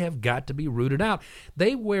 and they have got to be rooted out.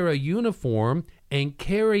 They wear a uniform and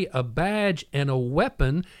carry a badge and a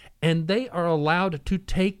weapon, and they are allowed to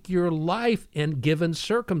take your life in given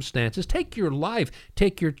circumstances. Take your life.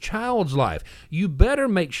 Take your child's life. You better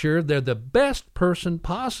make sure they're the best person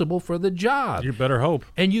possible for the job. You better hope.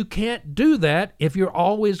 And you can't do that if you're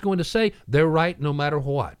always going to say they're right no matter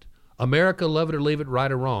what. America, love it or leave it,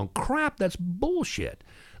 right or wrong. Crap, that's bullshit.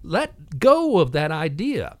 Let go of that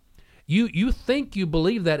idea. You think you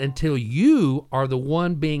believe that until you are the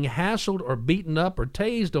one being hassled or beaten up or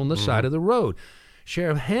tased on the side of the road.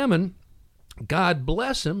 Sheriff Hammond, God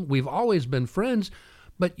bless him, we've always been friends,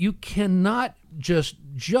 but you cannot just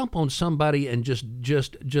jump on somebody and just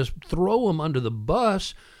throw them under the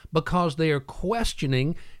bus because they are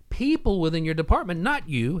questioning people within your department, not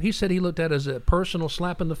you. He said he looked at it as a personal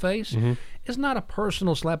slap in the face. Mm-hmm. It's not a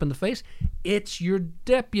personal slap in the face. It's your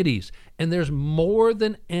deputies. And there's more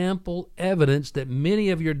than ample evidence that many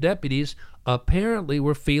of your deputies apparently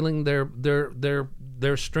were feeling their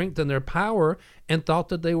strength and their power and thought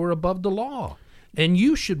that they were above the law. And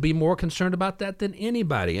you should be more concerned about that than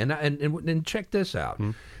anybody. And check this out.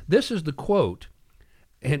 Mm-hmm. This is the quote.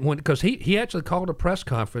 And because he actually called a press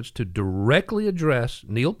conference to directly address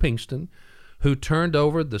Neil Pinkston, who turned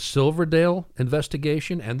over the Silverdale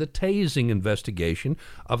investigation and the tasing investigation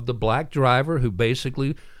of the black driver who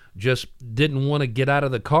basically just didn't want to get out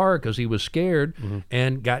of the car because he was scared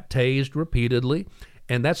and got tased repeatedly.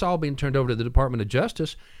 And that's all being turned over to the Department of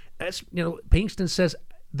Justice. That's, Pinkston says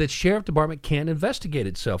the Sheriff Department can't investigate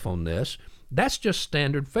itself on this. That's just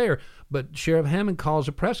standard fare. But Sheriff Hammond calls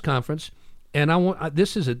a press conference and I want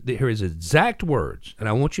here is exact words, and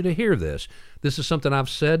I want you to hear this. This is something I've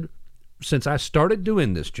said since I started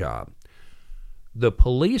doing this job. The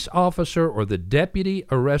police officer or the deputy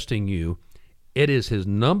arresting you, it is his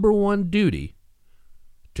number one duty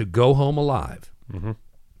to go home alive. Mm-hmm.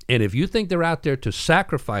 And if you think they're out there to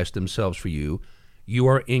sacrifice themselves for you, you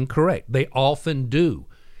are incorrect. They often do.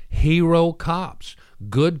 Hero cops,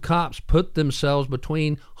 good cops put themselves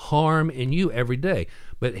between harm and you every day.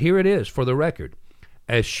 But here it is for the record.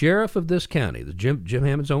 As sheriff of this county, Jim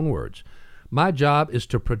Hammond's own words, my job is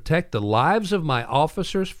to protect the lives of my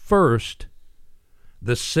officers first,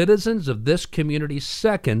 the citizens of this community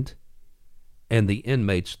second, and the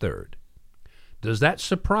inmates third. Does that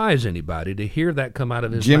surprise anybody to hear that come out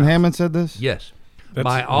of his Jim mouth? Hammond said this? Yes.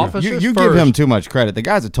 My officers You first, give him too much credit. The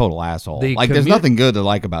guy's a total asshole. There's nothing good to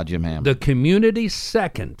like about Jim Hammond. The community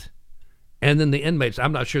second, and then the inmates.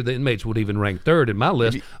 I'm not sure the inmates would even rank third in my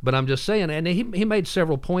list, but I'm just saying. And he made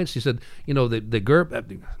several points. He said, the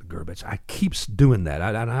Gerbets. I keep doing that.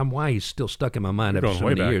 I don't know why he's still stuck in my mind after so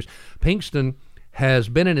many years. Pinkston has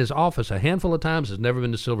been in his office a handful of times. Has never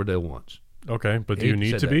been to Silverdale once. Okay, but do you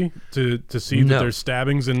need to be to see that there's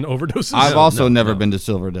stabbings and overdoses? I've also never been to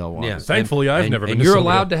Silverdale once. Yeah. Thankfully, I've never been to Silverdale. And you're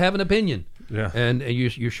Silverdale. allowed to have an opinion. Yeah. And you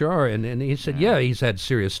sure are. And he said, he's had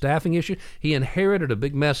serious staffing issues. He inherited a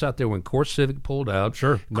big mess out there when Core Civic pulled out.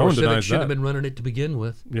 Sure. No Core one Civic denies should that. have been running it to begin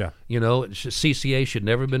with. Yeah. CCA should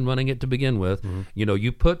never have been running it to begin with. Mm-hmm.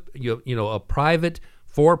 You put a private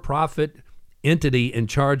for-profit entity in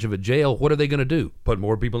charge of a jail. What are they going to do? Put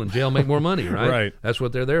more people in jail, make more money, right? Right. That's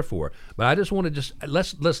what they're there for. But I just want to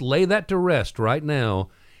let's lay that to rest right now.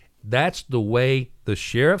 That's the way the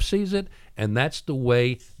sheriff sees it, and that's the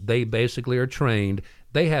way they basically are trained.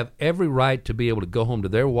 They have every right to be able to go home to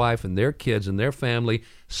their wife and their kids and their family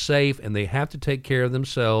safe, and they have to take care of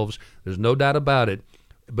themselves. There's no doubt about it.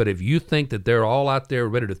 But if you think that they're all out there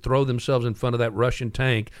ready to throw themselves in front of that Russian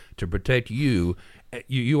tank to protect you,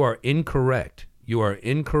 you are incorrect. You are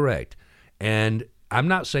incorrect. And I'm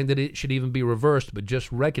not saying that it should even be reversed, but just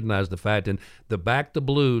recognize the fact, and the back the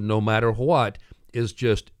blue, no matter what, is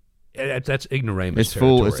just, that's ignoramus It's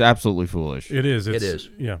territory. It's absolutely foolish. It is. It is.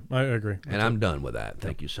 Yeah, I agree. And I'm done with that.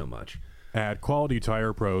 Thank you so much. At Quality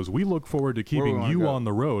Tire Pros, we look forward to keeping you on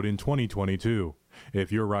the road in 2022.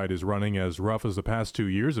 If your ride is running as rough as the past 2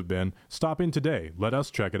 years have been, stop in today. Let us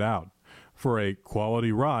check it out. For a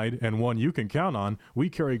quality ride and one you can count on, we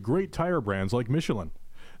carry great tire brands like Michelin.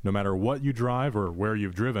 No matter what you drive or where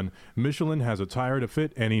you've driven, Michelin has a tire to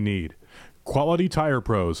fit any need. Quality Tire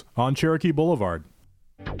Pros on Cherokee Boulevard.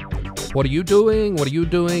 What are you doing? What are you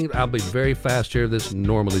doing? I'll be very fast here. This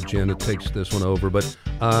normally Jenna takes this one over, but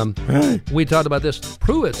we talked about this.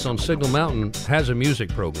 Pruitt's on Signal Mountain has a music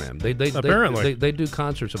program. Apparently. They do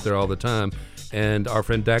concerts up there all the time. And our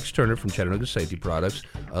friend Dax Turner from Chattanooga Safety Products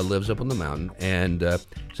lives up on the mountain. And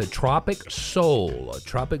it's a Tropic Soul,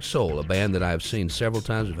 a band that I've seen several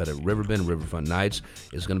times. We've had at Riverbend, Riverfront Nights.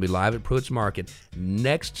 Is going to be live at Pruitt's Market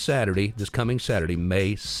next Saturday, this coming Saturday,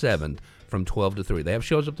 May 7th. From 12 to 3. They have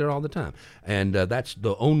shows up there all the time. And that's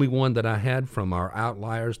the only one that I had from our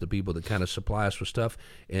outliers, the people that kind of supply us with stuff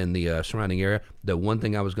in the surrounding area. The one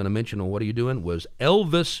thing I was going to mention on What Are You Doing was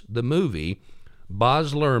Elvis the movie.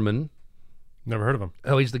 Baz Luhrmann. Never heard of him.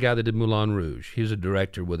 Oh, he's the guy that did Moulin Rouge. He's a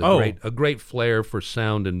director with a great flair for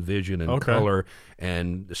sound and vision and color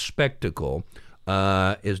and spectacle.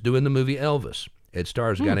 Is doing the movie Elvis. It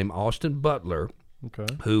stars a guy named Austin Butler,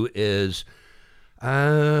 who is...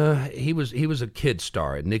 he was a kid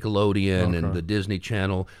star at Nickelodeon and the Disney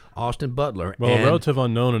Channel. Austin Butler. Well, a relative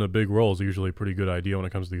unknown in a big role is usually a pretty good idea when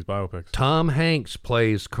it comes to these biopics. Tom Hanks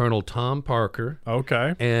plays Colonel Tom Parker.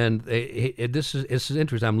 Okay. And this is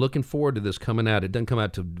interesting. I'm looking forward to this coming out. It doesn't come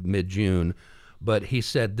out to mid-June, but he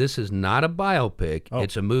said this is not a biopic.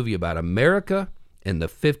 It's a movie about America in the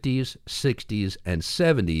 50s, 60s, and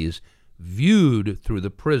 70s, viewed through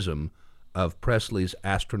the prism of Presley's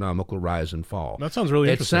astronomical rise and fall. That sounds really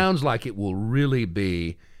interesting. It sounds like it will really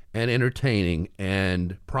be an entertaining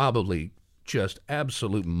and probably just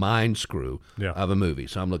absolute mind screw of a movie.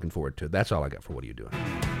 So I'm looking forward to it. That's all I got for What Are You Doing?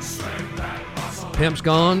 Pimp's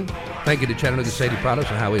gone. Thank you to Chattanooga Safety Products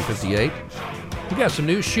on Highway 58. We got some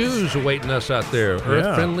new shoes awaiting us out there.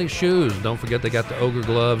 Earth-friendly shoes. Don't forget they got the Ogre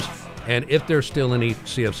gloves. And if there's still any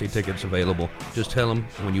CFC tickets available, just tell them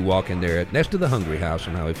when you walk in there next to the Hungry House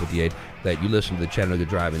on Highway 58 that you listen to the Chattanooga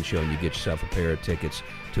Drive-In Show and you get yourself a pair of tickets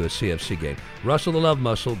to a CFC game. Russell the Love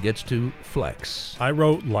Muscle gets to flex. I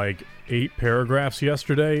wrote like 8 paragraphs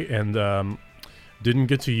yesterday, and Didn't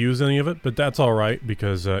get to use any of it, but that's all right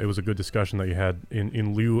because it was a good discussion that you had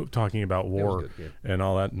in lieu of talking about war and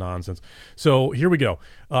all that nonsense. So here we go.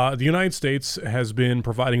 The United States has been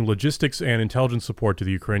providing logistics and intelligence support to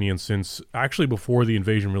the Ukrainians since actually before the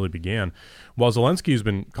invasion really began. While Zelensky has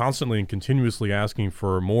been constantly and continuously asking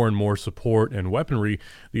for more and more support and weaponry,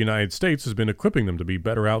 the United States has been equipping them to be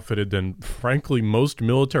better outfitted than, frankly, most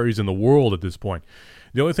militaries in the world at this point.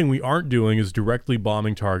 The only thing we aren't doing is directly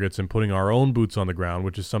bombing targets and putting our own boots on the ground,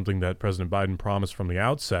 which is something that President Biden promised from the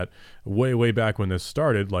outset. Way back when this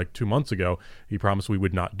started, like 2 months ago, he promised we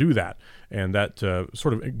would not do that. And that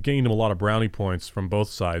sort of gained him a lot of brownie points from both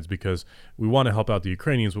sides because we want to help out the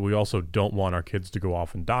Ukrainians, but we also don't want our kids to go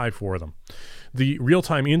off and die for them. The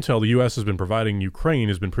real-time intel the U.S. has been providing Ukraine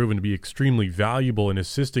has been proven to be extremely valuable in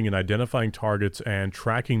assisting in identifying targets and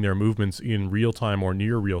tracking their movements in real time or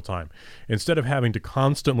near real time. Instead of having to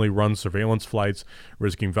constantly run surveillance flights,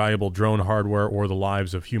 risking valuable drone hardware or the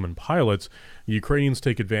lives of human pilots, Ukrainians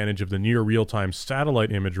take advantage of the near real-time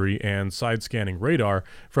satellite imagery and side-scanning radar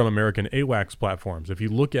from American AWACS platforms. If you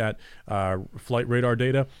look at flight radar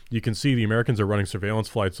data, you can see the Americans are running surveillance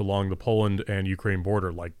flights along the Poland and Ukraine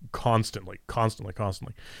border, like constantly.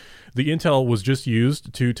 The intel was just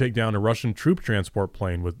used to take down a Russian troop transport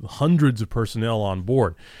plane with hundreds of personnel on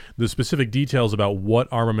board. The specific details about what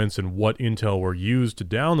armaments and what intel were used to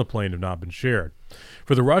down the plane have not been shared.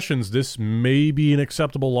 For the Russians, this may be an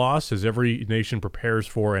acceptable loss, as every nation prepares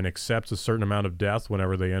for and accepts a certain amount of death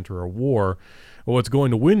whenever they enter a war. What's going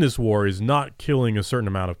to win this war is not killing a certain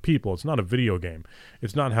amount of people. It's not a video game.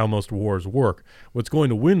 It's not how most wars work. What's going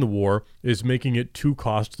to win the war is making it too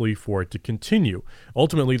costly for it to continue.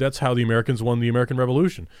 Ultimately, that's how the Americans won the American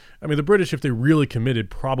Revolution. I mean, the British, if they really committed,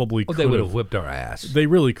 probably could have. They would have whipped our ass. They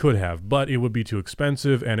really could have, but it would be too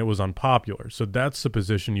expensive and it was unpopular. So that's the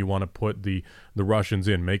position you want to put the Russians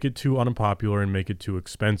in. Make it too unpopular and make it too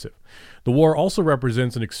expensive. The war also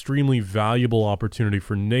represents an extremely valuable opportunity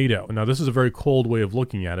for NATO. Now, this is a very cold way of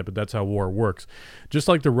looking at it, but that's how war works. Just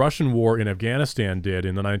like the Russian war in Afghanistan did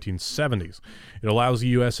in the 1970s, it allows the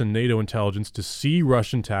U.S. and NATO intelligence to see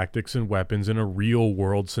Russian tactics and weapons in a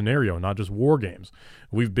real-world scenario, not just war games.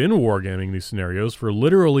 We've been wargaming these scenarios for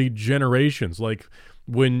literally generations, like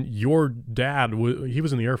when your dad, he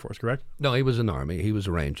was in the Air Force, correct? No, he was in the Army. He was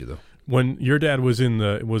a Ranger, though. When your dad was in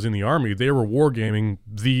the Army, they were wargaming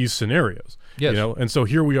these scenarios. Yes. You know, and so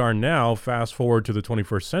here we are now, fast forward to the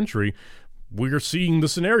 21st century, we're seeing the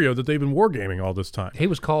scenario that they've been wargaming all this time. He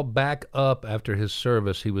was called back up after his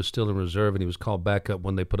service. He was still in reserve, and he was called back up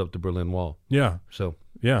when they put up the Berlin Wall. Yeah. So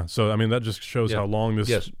I mean, that just shows how long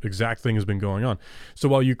this exact thing has been going on. So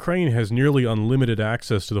while Ukraine has nearly unlimited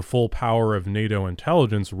access to the full power of NATO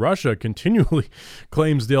intelligence, Russia continually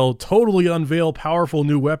claims they'll totally unveil powerful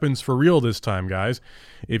new weapons for real this time, guys.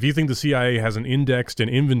 If you think the CIA hasn't indexed and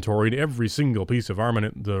inventoried every single piece of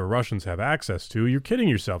armament the Russians have access to, you're kidding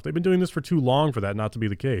yourself. They've been doing this for too long for that not to be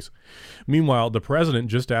the case. Meanwhile, the president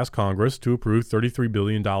just asked Congress to approve $33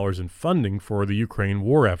 billion in funding for the Ukraine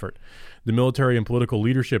war effort. The military and political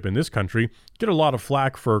leadership in this country get a lot of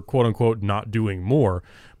flack for, quote-unquote, not doing more,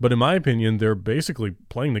 but in my opinion, they're basically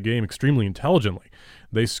playing the game extremely intelligently.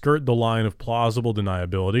 They skirt the line of plausible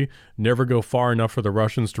deniability, never go far enough for the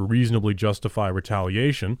Russians to reasonably justify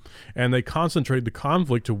retaliation, and they concentrate the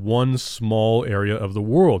conflict to one small area of the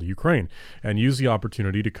world, Ukraine, and use the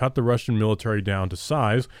opportunity to cut the Russian military down to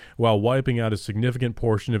size while wiping out a significant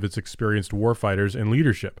portion of its experienced warfighters and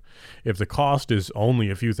leadership. If the cost is only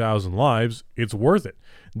a few thousand lives, it's worth it.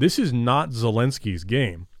 This is not Zelensky's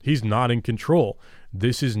game. He's not in control.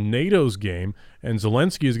 This is NATO's game, and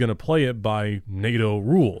Zelensky is going to play it by NATO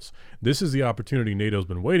rules. This is the opportunity NATO's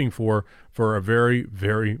been waiting for a very,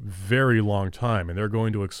 very, very long time, and they're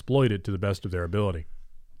going to exploit it to the best of their ability.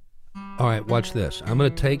 All right, watch this. I'm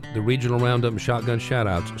going to take the Regional Roundup and Shotgun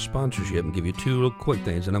Shoutouts sponsorship and give you two real quick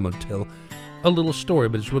things, and I'm going to tell a little story,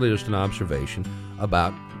 but it's really just an observation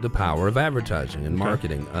about the power of advertising and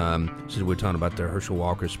marketing. So we were talking about the Herschel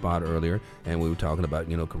Walker spot earlier, and we were talking about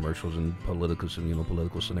commercials and political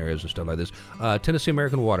scenarios and stuff like this. Tennessee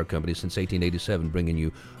American Water Company since 1887, bringing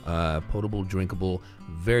you potable, drinkable,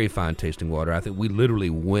 very fine tasting water. I think we literally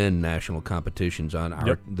win national competitions on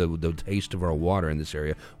our the taste of our water in this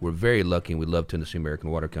area. We're very lucky, and we love Tennessee American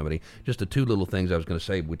Water Company. Just the two little things I was going to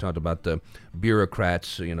say. We talked about the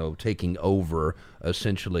bureaucrats, taking over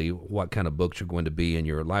essentially what kind of books are going to be in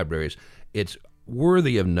your libraries. It's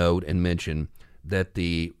worthy of note and mention that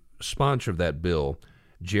the sponsor of that bill,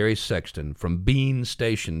 Jerry Sexton from Bean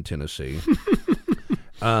Station, Tennessee,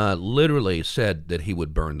 literally said that he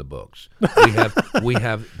would burn the books. We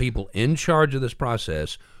have people in charge of this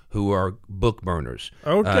process who are book burners.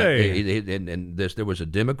 Okay. And there was a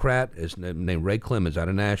Democrat named Ray Clemens out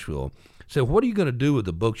of Nashville. Said, what are you going to do with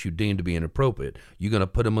the books you deem to be inappropriate? You're going to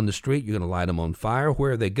put them on the street? You're going to light them on fire?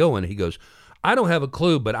 Where are they going? He goes, I don't have a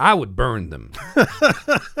clue, but I would burn them.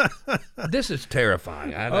 This is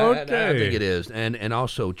terrifying. I think it is. And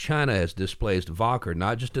also, China has displaced Wacker,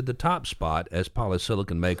 not just at the top spot as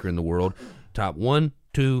polysilicon maker in the world, top 1,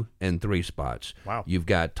 2, and 3 spots. Wow. You've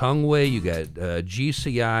got Tongwei, you've got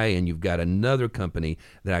GCI, and you've got another company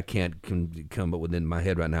that I can't come up with in my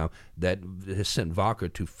head right now that has sent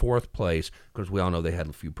Wacker to 4th place, because we all know they had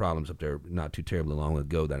a few problems up there not too terribly long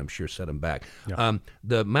ago that I'm sure set them back. Yeah.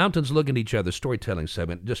 The mountains look at each other storytelling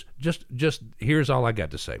segment. Just here's all I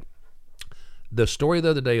got to say. The story the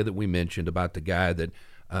other day that we mentioned about the guy that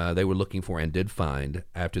they were looking for and did find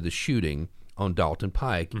after the shooting on Dalton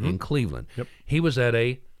Pike in Cleveland. Yep. He was at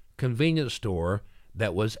a convenience store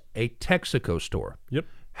that was a Texaco store. Yep.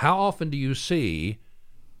 How often do you see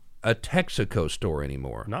a Texaco store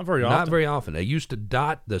anymore? Not very often. Not very often. They used to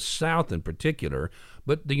dot the South in particular,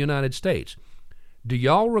 but the United States. Do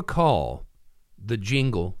y'all recall the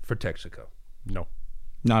jingle for Texaco? No.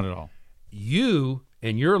 Not at all. You,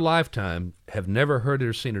 in your lifetime, have never heard it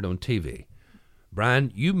or seen it on TV.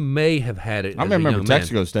 Brian, you may have had it. I as a remember young man.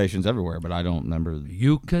 Texaco stations everywhere, but I don't remember.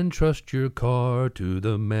 You can trust your car to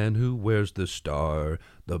the man who wears the star,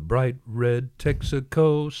 the bright red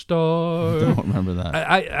Texaco star. I don't remember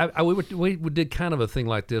that. We did kind of a thing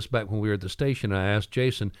like this back when we were at the station. I asked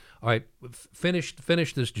Jason, all right,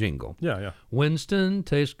 finish this jingle. Yeah. Winston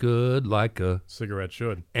tastes good like a Cigarette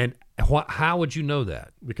should. And how would you know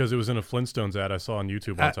that? Because it was in a Flintstones ad I saw on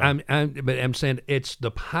YouTube one time. But I'm saying it's the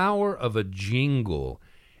power of a jingle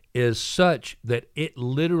is such that it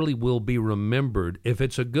literally will be remembered, if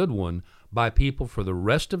it's a good one, by people for the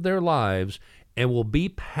rest of their lives, and will be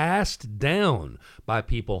passed down by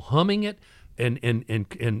people humming it and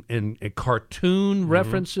cartoon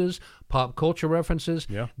references, pop culture references.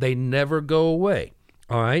 Yeah. They never go away.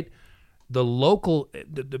 All right? The local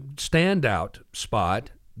the standout spot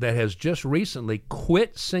that has just recently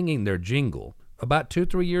quit singing their jingle about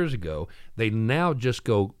 2-3 years ago. They now just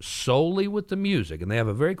go solely with the music, and they have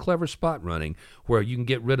a very clever spot running where you can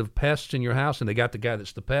get rid of pests in your house, and they got the guy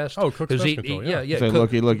that's the pest. Oh, Cook's Pest Control, yeah. Yeah. Say,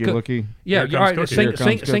 looky. Yeah, Here all right, comes sing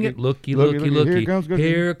Cookie. it. Looky. Here comes Cookie.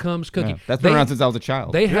 Here comes Cookie. Yeah, that's been around since I was a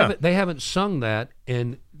child. They haven't sung that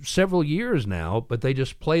in several years now, but they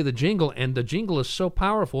just play the jingle, and the jingle is so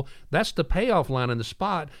powerful. That's the payoff line in the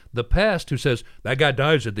spot. The pest who says, that guy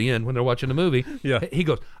dies at the end when they're watching the movie. Yeah. He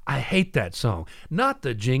goes, I hate that song. Not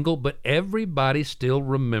the jingle, but everybody still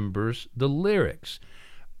remembers the lyrics.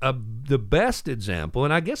 The best example,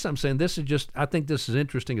 and I guess I'm saying this is just, I think this is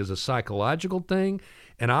interesting as a psychological thing,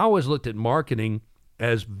 and I always looked at marketing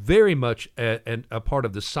as very much a part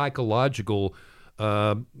of the psychological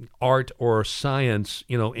art or science,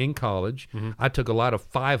 in college. I took a lot of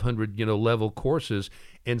 500, level courses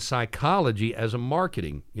in psychology as a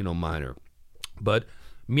marketing, minor. But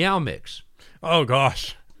Meow Mix. Oh,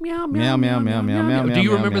 gosh. Meow, Meow, meow, meow, meow, meow. Do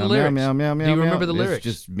you remember the lyrics? Meow, meow, meow, Do you meow. remember the lyrics?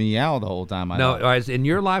 It's just meow the whole time. No, in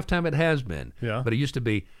your lifetime it has been. Yeah. But it used to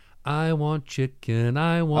be, I want chicken,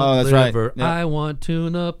 I want that's right. liver, Yeah. I want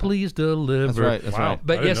tuna, please deliver. That's right. That's Wow. right.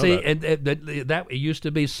 But I yeah, didn't see, know that. and that it used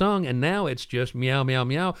to be sung, and now it's just meow, meow,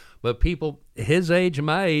 meow. But people his age and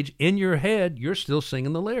my age, in your head, you're still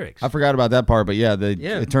singing the lyrics. I forgot about that part, but yeah,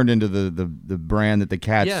 Yeah. it turned into the brand that the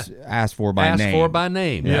cats asked for by name. Asked for by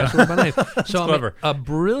name. Yeah. Asked for by name. So clever. a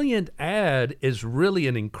brilliant ad is really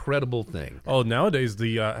an incredible thing. Oh, nowadays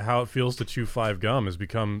the how it feels to chew 5 gum has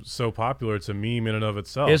become so popular. It's a meme in and of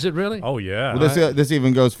itself. Is it really? Oh yeah. Well, this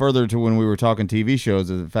even goes further to when we were talking TV shows.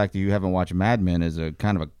 The fact that you haven't watched Mad Men is a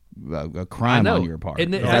kind of a crime I know. on your part.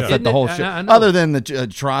 Isn't it- That's isn't the whole it- show. I know. Other than the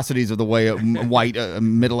atrocities of the way white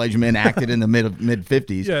middle-aged men acted in the mid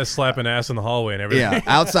 50s. yeah, slapping ass in the hallway and everything. Yeah,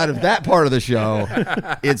 outside of that part of the show,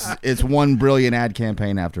 it's one brilliant ad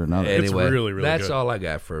campaign after another. Anyway, really, really that's good. all I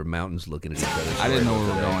got for mountains looking at each other. I didn't know where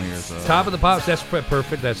we were going here. So. Top of the Pops, that's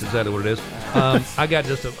perfect. That's exactly what it is. I got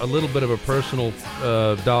just a little bit of a personal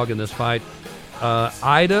dog in this fight.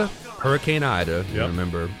 Hurricane Ida, you Yep.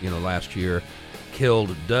 remember, last year,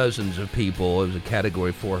 killed dozens of people. It was a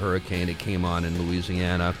Category 4 hurricane. It came on in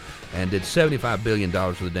Louisiana and did $75 billion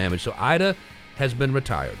worth of damage. So Ida has been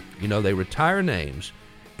retired. They retire names,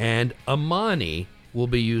 and Amani will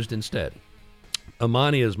be used instead.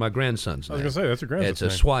 Amani is my grandson's name. I was gonna say that's your grandson's It's a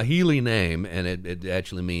name. Swahili name, and it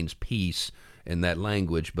actually means peace in that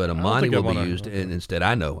language. But Amani think I will be wanna- used instead.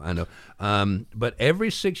 I know. But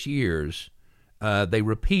every 6 years, they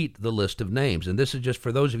repeat the list of names. And this is just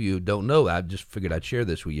for those of you who don't know. I just figured I'd share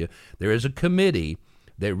this with you. There is a committee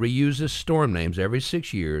that reuses storm names every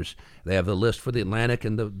 6 years. They have the list for the Atlantic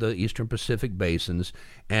and the Eastern Pacific basins.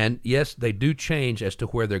 And yes, they do change as to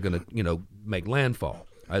where they're going to, make landfall.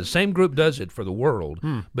 The same group does it for the world,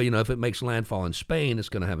 but, if it makes landfall in Spain, it's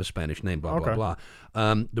going to have a Spanish name, blah, blah, blah.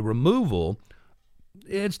 The removal,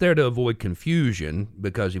 it's there to avoid confusion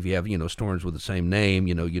because if you have, storms with the same name,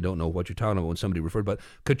 you don't know what you're talking about when somebody referred. But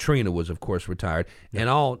Katrina was, of course, retired. And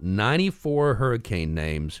all 94 hurricane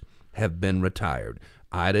names have been retired.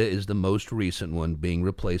 Ida is the most recent one, being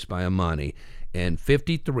replaced by Amani. In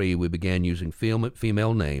 53, we began using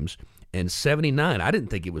female names. In 79, I didn't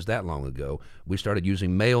think it was that long ago, we started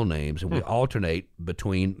using male names, and we alternate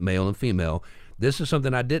between male and female. This is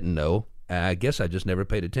something I didn't know. I guess I just never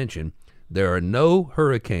paid attention. There are no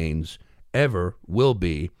hurricanes, ever will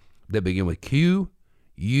be, that begin with Q,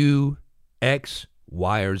 U, X,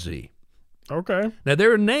 Y, or Z. Okay. Now,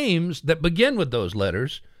 there are names that begin with those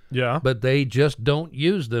letters, but they just don't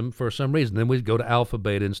use them for some reason. Then we go to Alpha,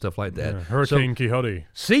 Beta, and stuff like that. Hurricane Quixote.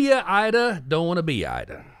 See ya, Ida. Don't want to be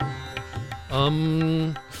Ida.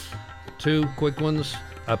 Two quick ones.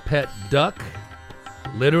 A pet duck.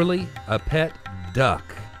 Literally, a pet duck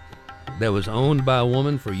that was owned by a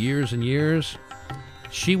woman for years and years.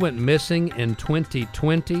 She went missing in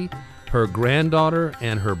 2020. Her granddaughter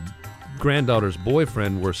and her granddaughter's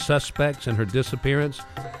boyfriend were suspects in her disappearance.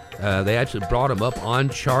 They actually brought them up on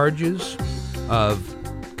charges of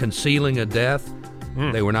concealing a death.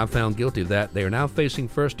 They were not found guilty of that. They are now facing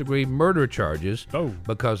first-degree murder charges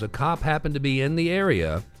because a cop happened to be in the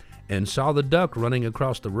area and saw the duck running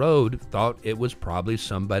across the road, thought it was probably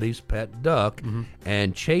somebody's pet duck,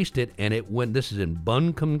 and chased it, and it went, this is in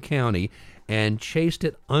Buncombe County, and chased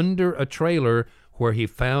it under a trailer where he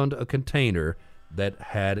found a container that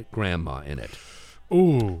had grandma in it.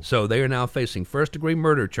 Ooh. So they are now facing first-degree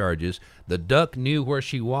murder charges. The duck knew where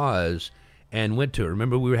she was and went to her.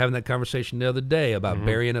 Remember, we were having that conversation the other day about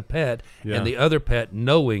burying a pet, and the other pet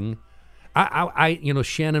knowing.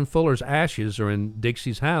 Shannon Fuller's ashes are in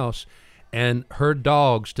Dixie's house, and her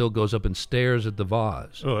dog still goes up and stares at the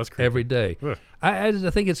vase. Oh, that's creepy. Every day. I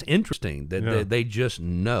think it's interesting that they just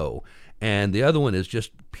know. And the other one is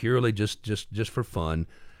just purely just for fun.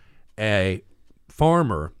 A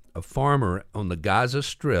farmer on the Gaza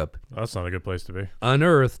Strip. That's not a good place to be.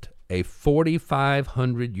 Unearthed a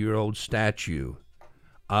 4,500-year-old statue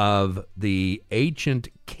of the ancient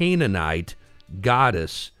Canaanite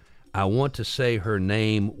goddess. I want to say her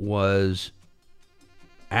name was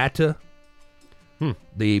Atta.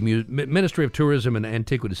 The Ministry of Tourism and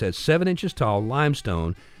Antiquities says 7 inches tall,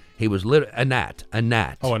 limestone. He was a gnat. Oh, a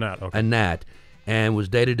gnat. Okay. A gnat, and was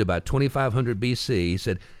dated to about 2500 BC. He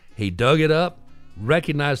said he dug it up,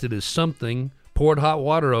 recognized it as something, poured hot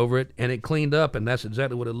water over it, and it cleaned up, and that's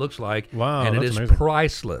exactly what it looks like. Wow, and it that's is amazing.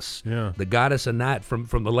 priceless. Yeah. The goddess Anat from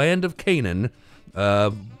the land of Canaan,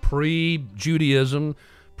 pre-Judaism,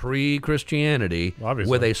 pre-Christianity, Obviously.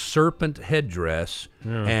 with a serpent headdress,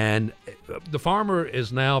 and the farmer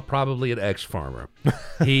is now probably an ex-farmer.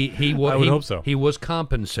 He I would hope so. He was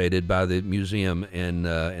compensated by the museum in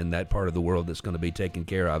that part of the world that's going to be taking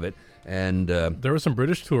care of it. And there were some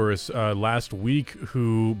British tourists last week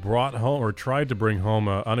who brought home or tried to bring home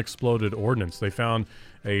an unexploded ordnance. They found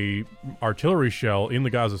a artillery shell in the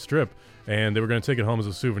Gaza Strip, and they were going to take it home as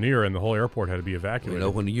a souvenir, and the whole airport had to be evacuated.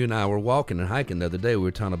 when you and I were walking and hiking the other day, we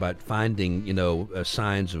were talking about finding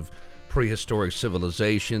signs of prehistoric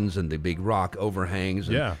civilizations and the big rock overhangs.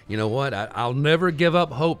 And you know what? I'll never give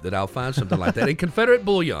up hope that I'll find something like that. And Confederate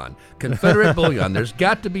bullion. There's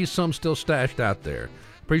got to be some still stashed out there.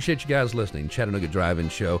 Appreciate you guys listening. Chattanooga Drive-In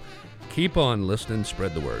Show. Keep on listening.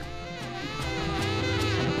 Spread the word.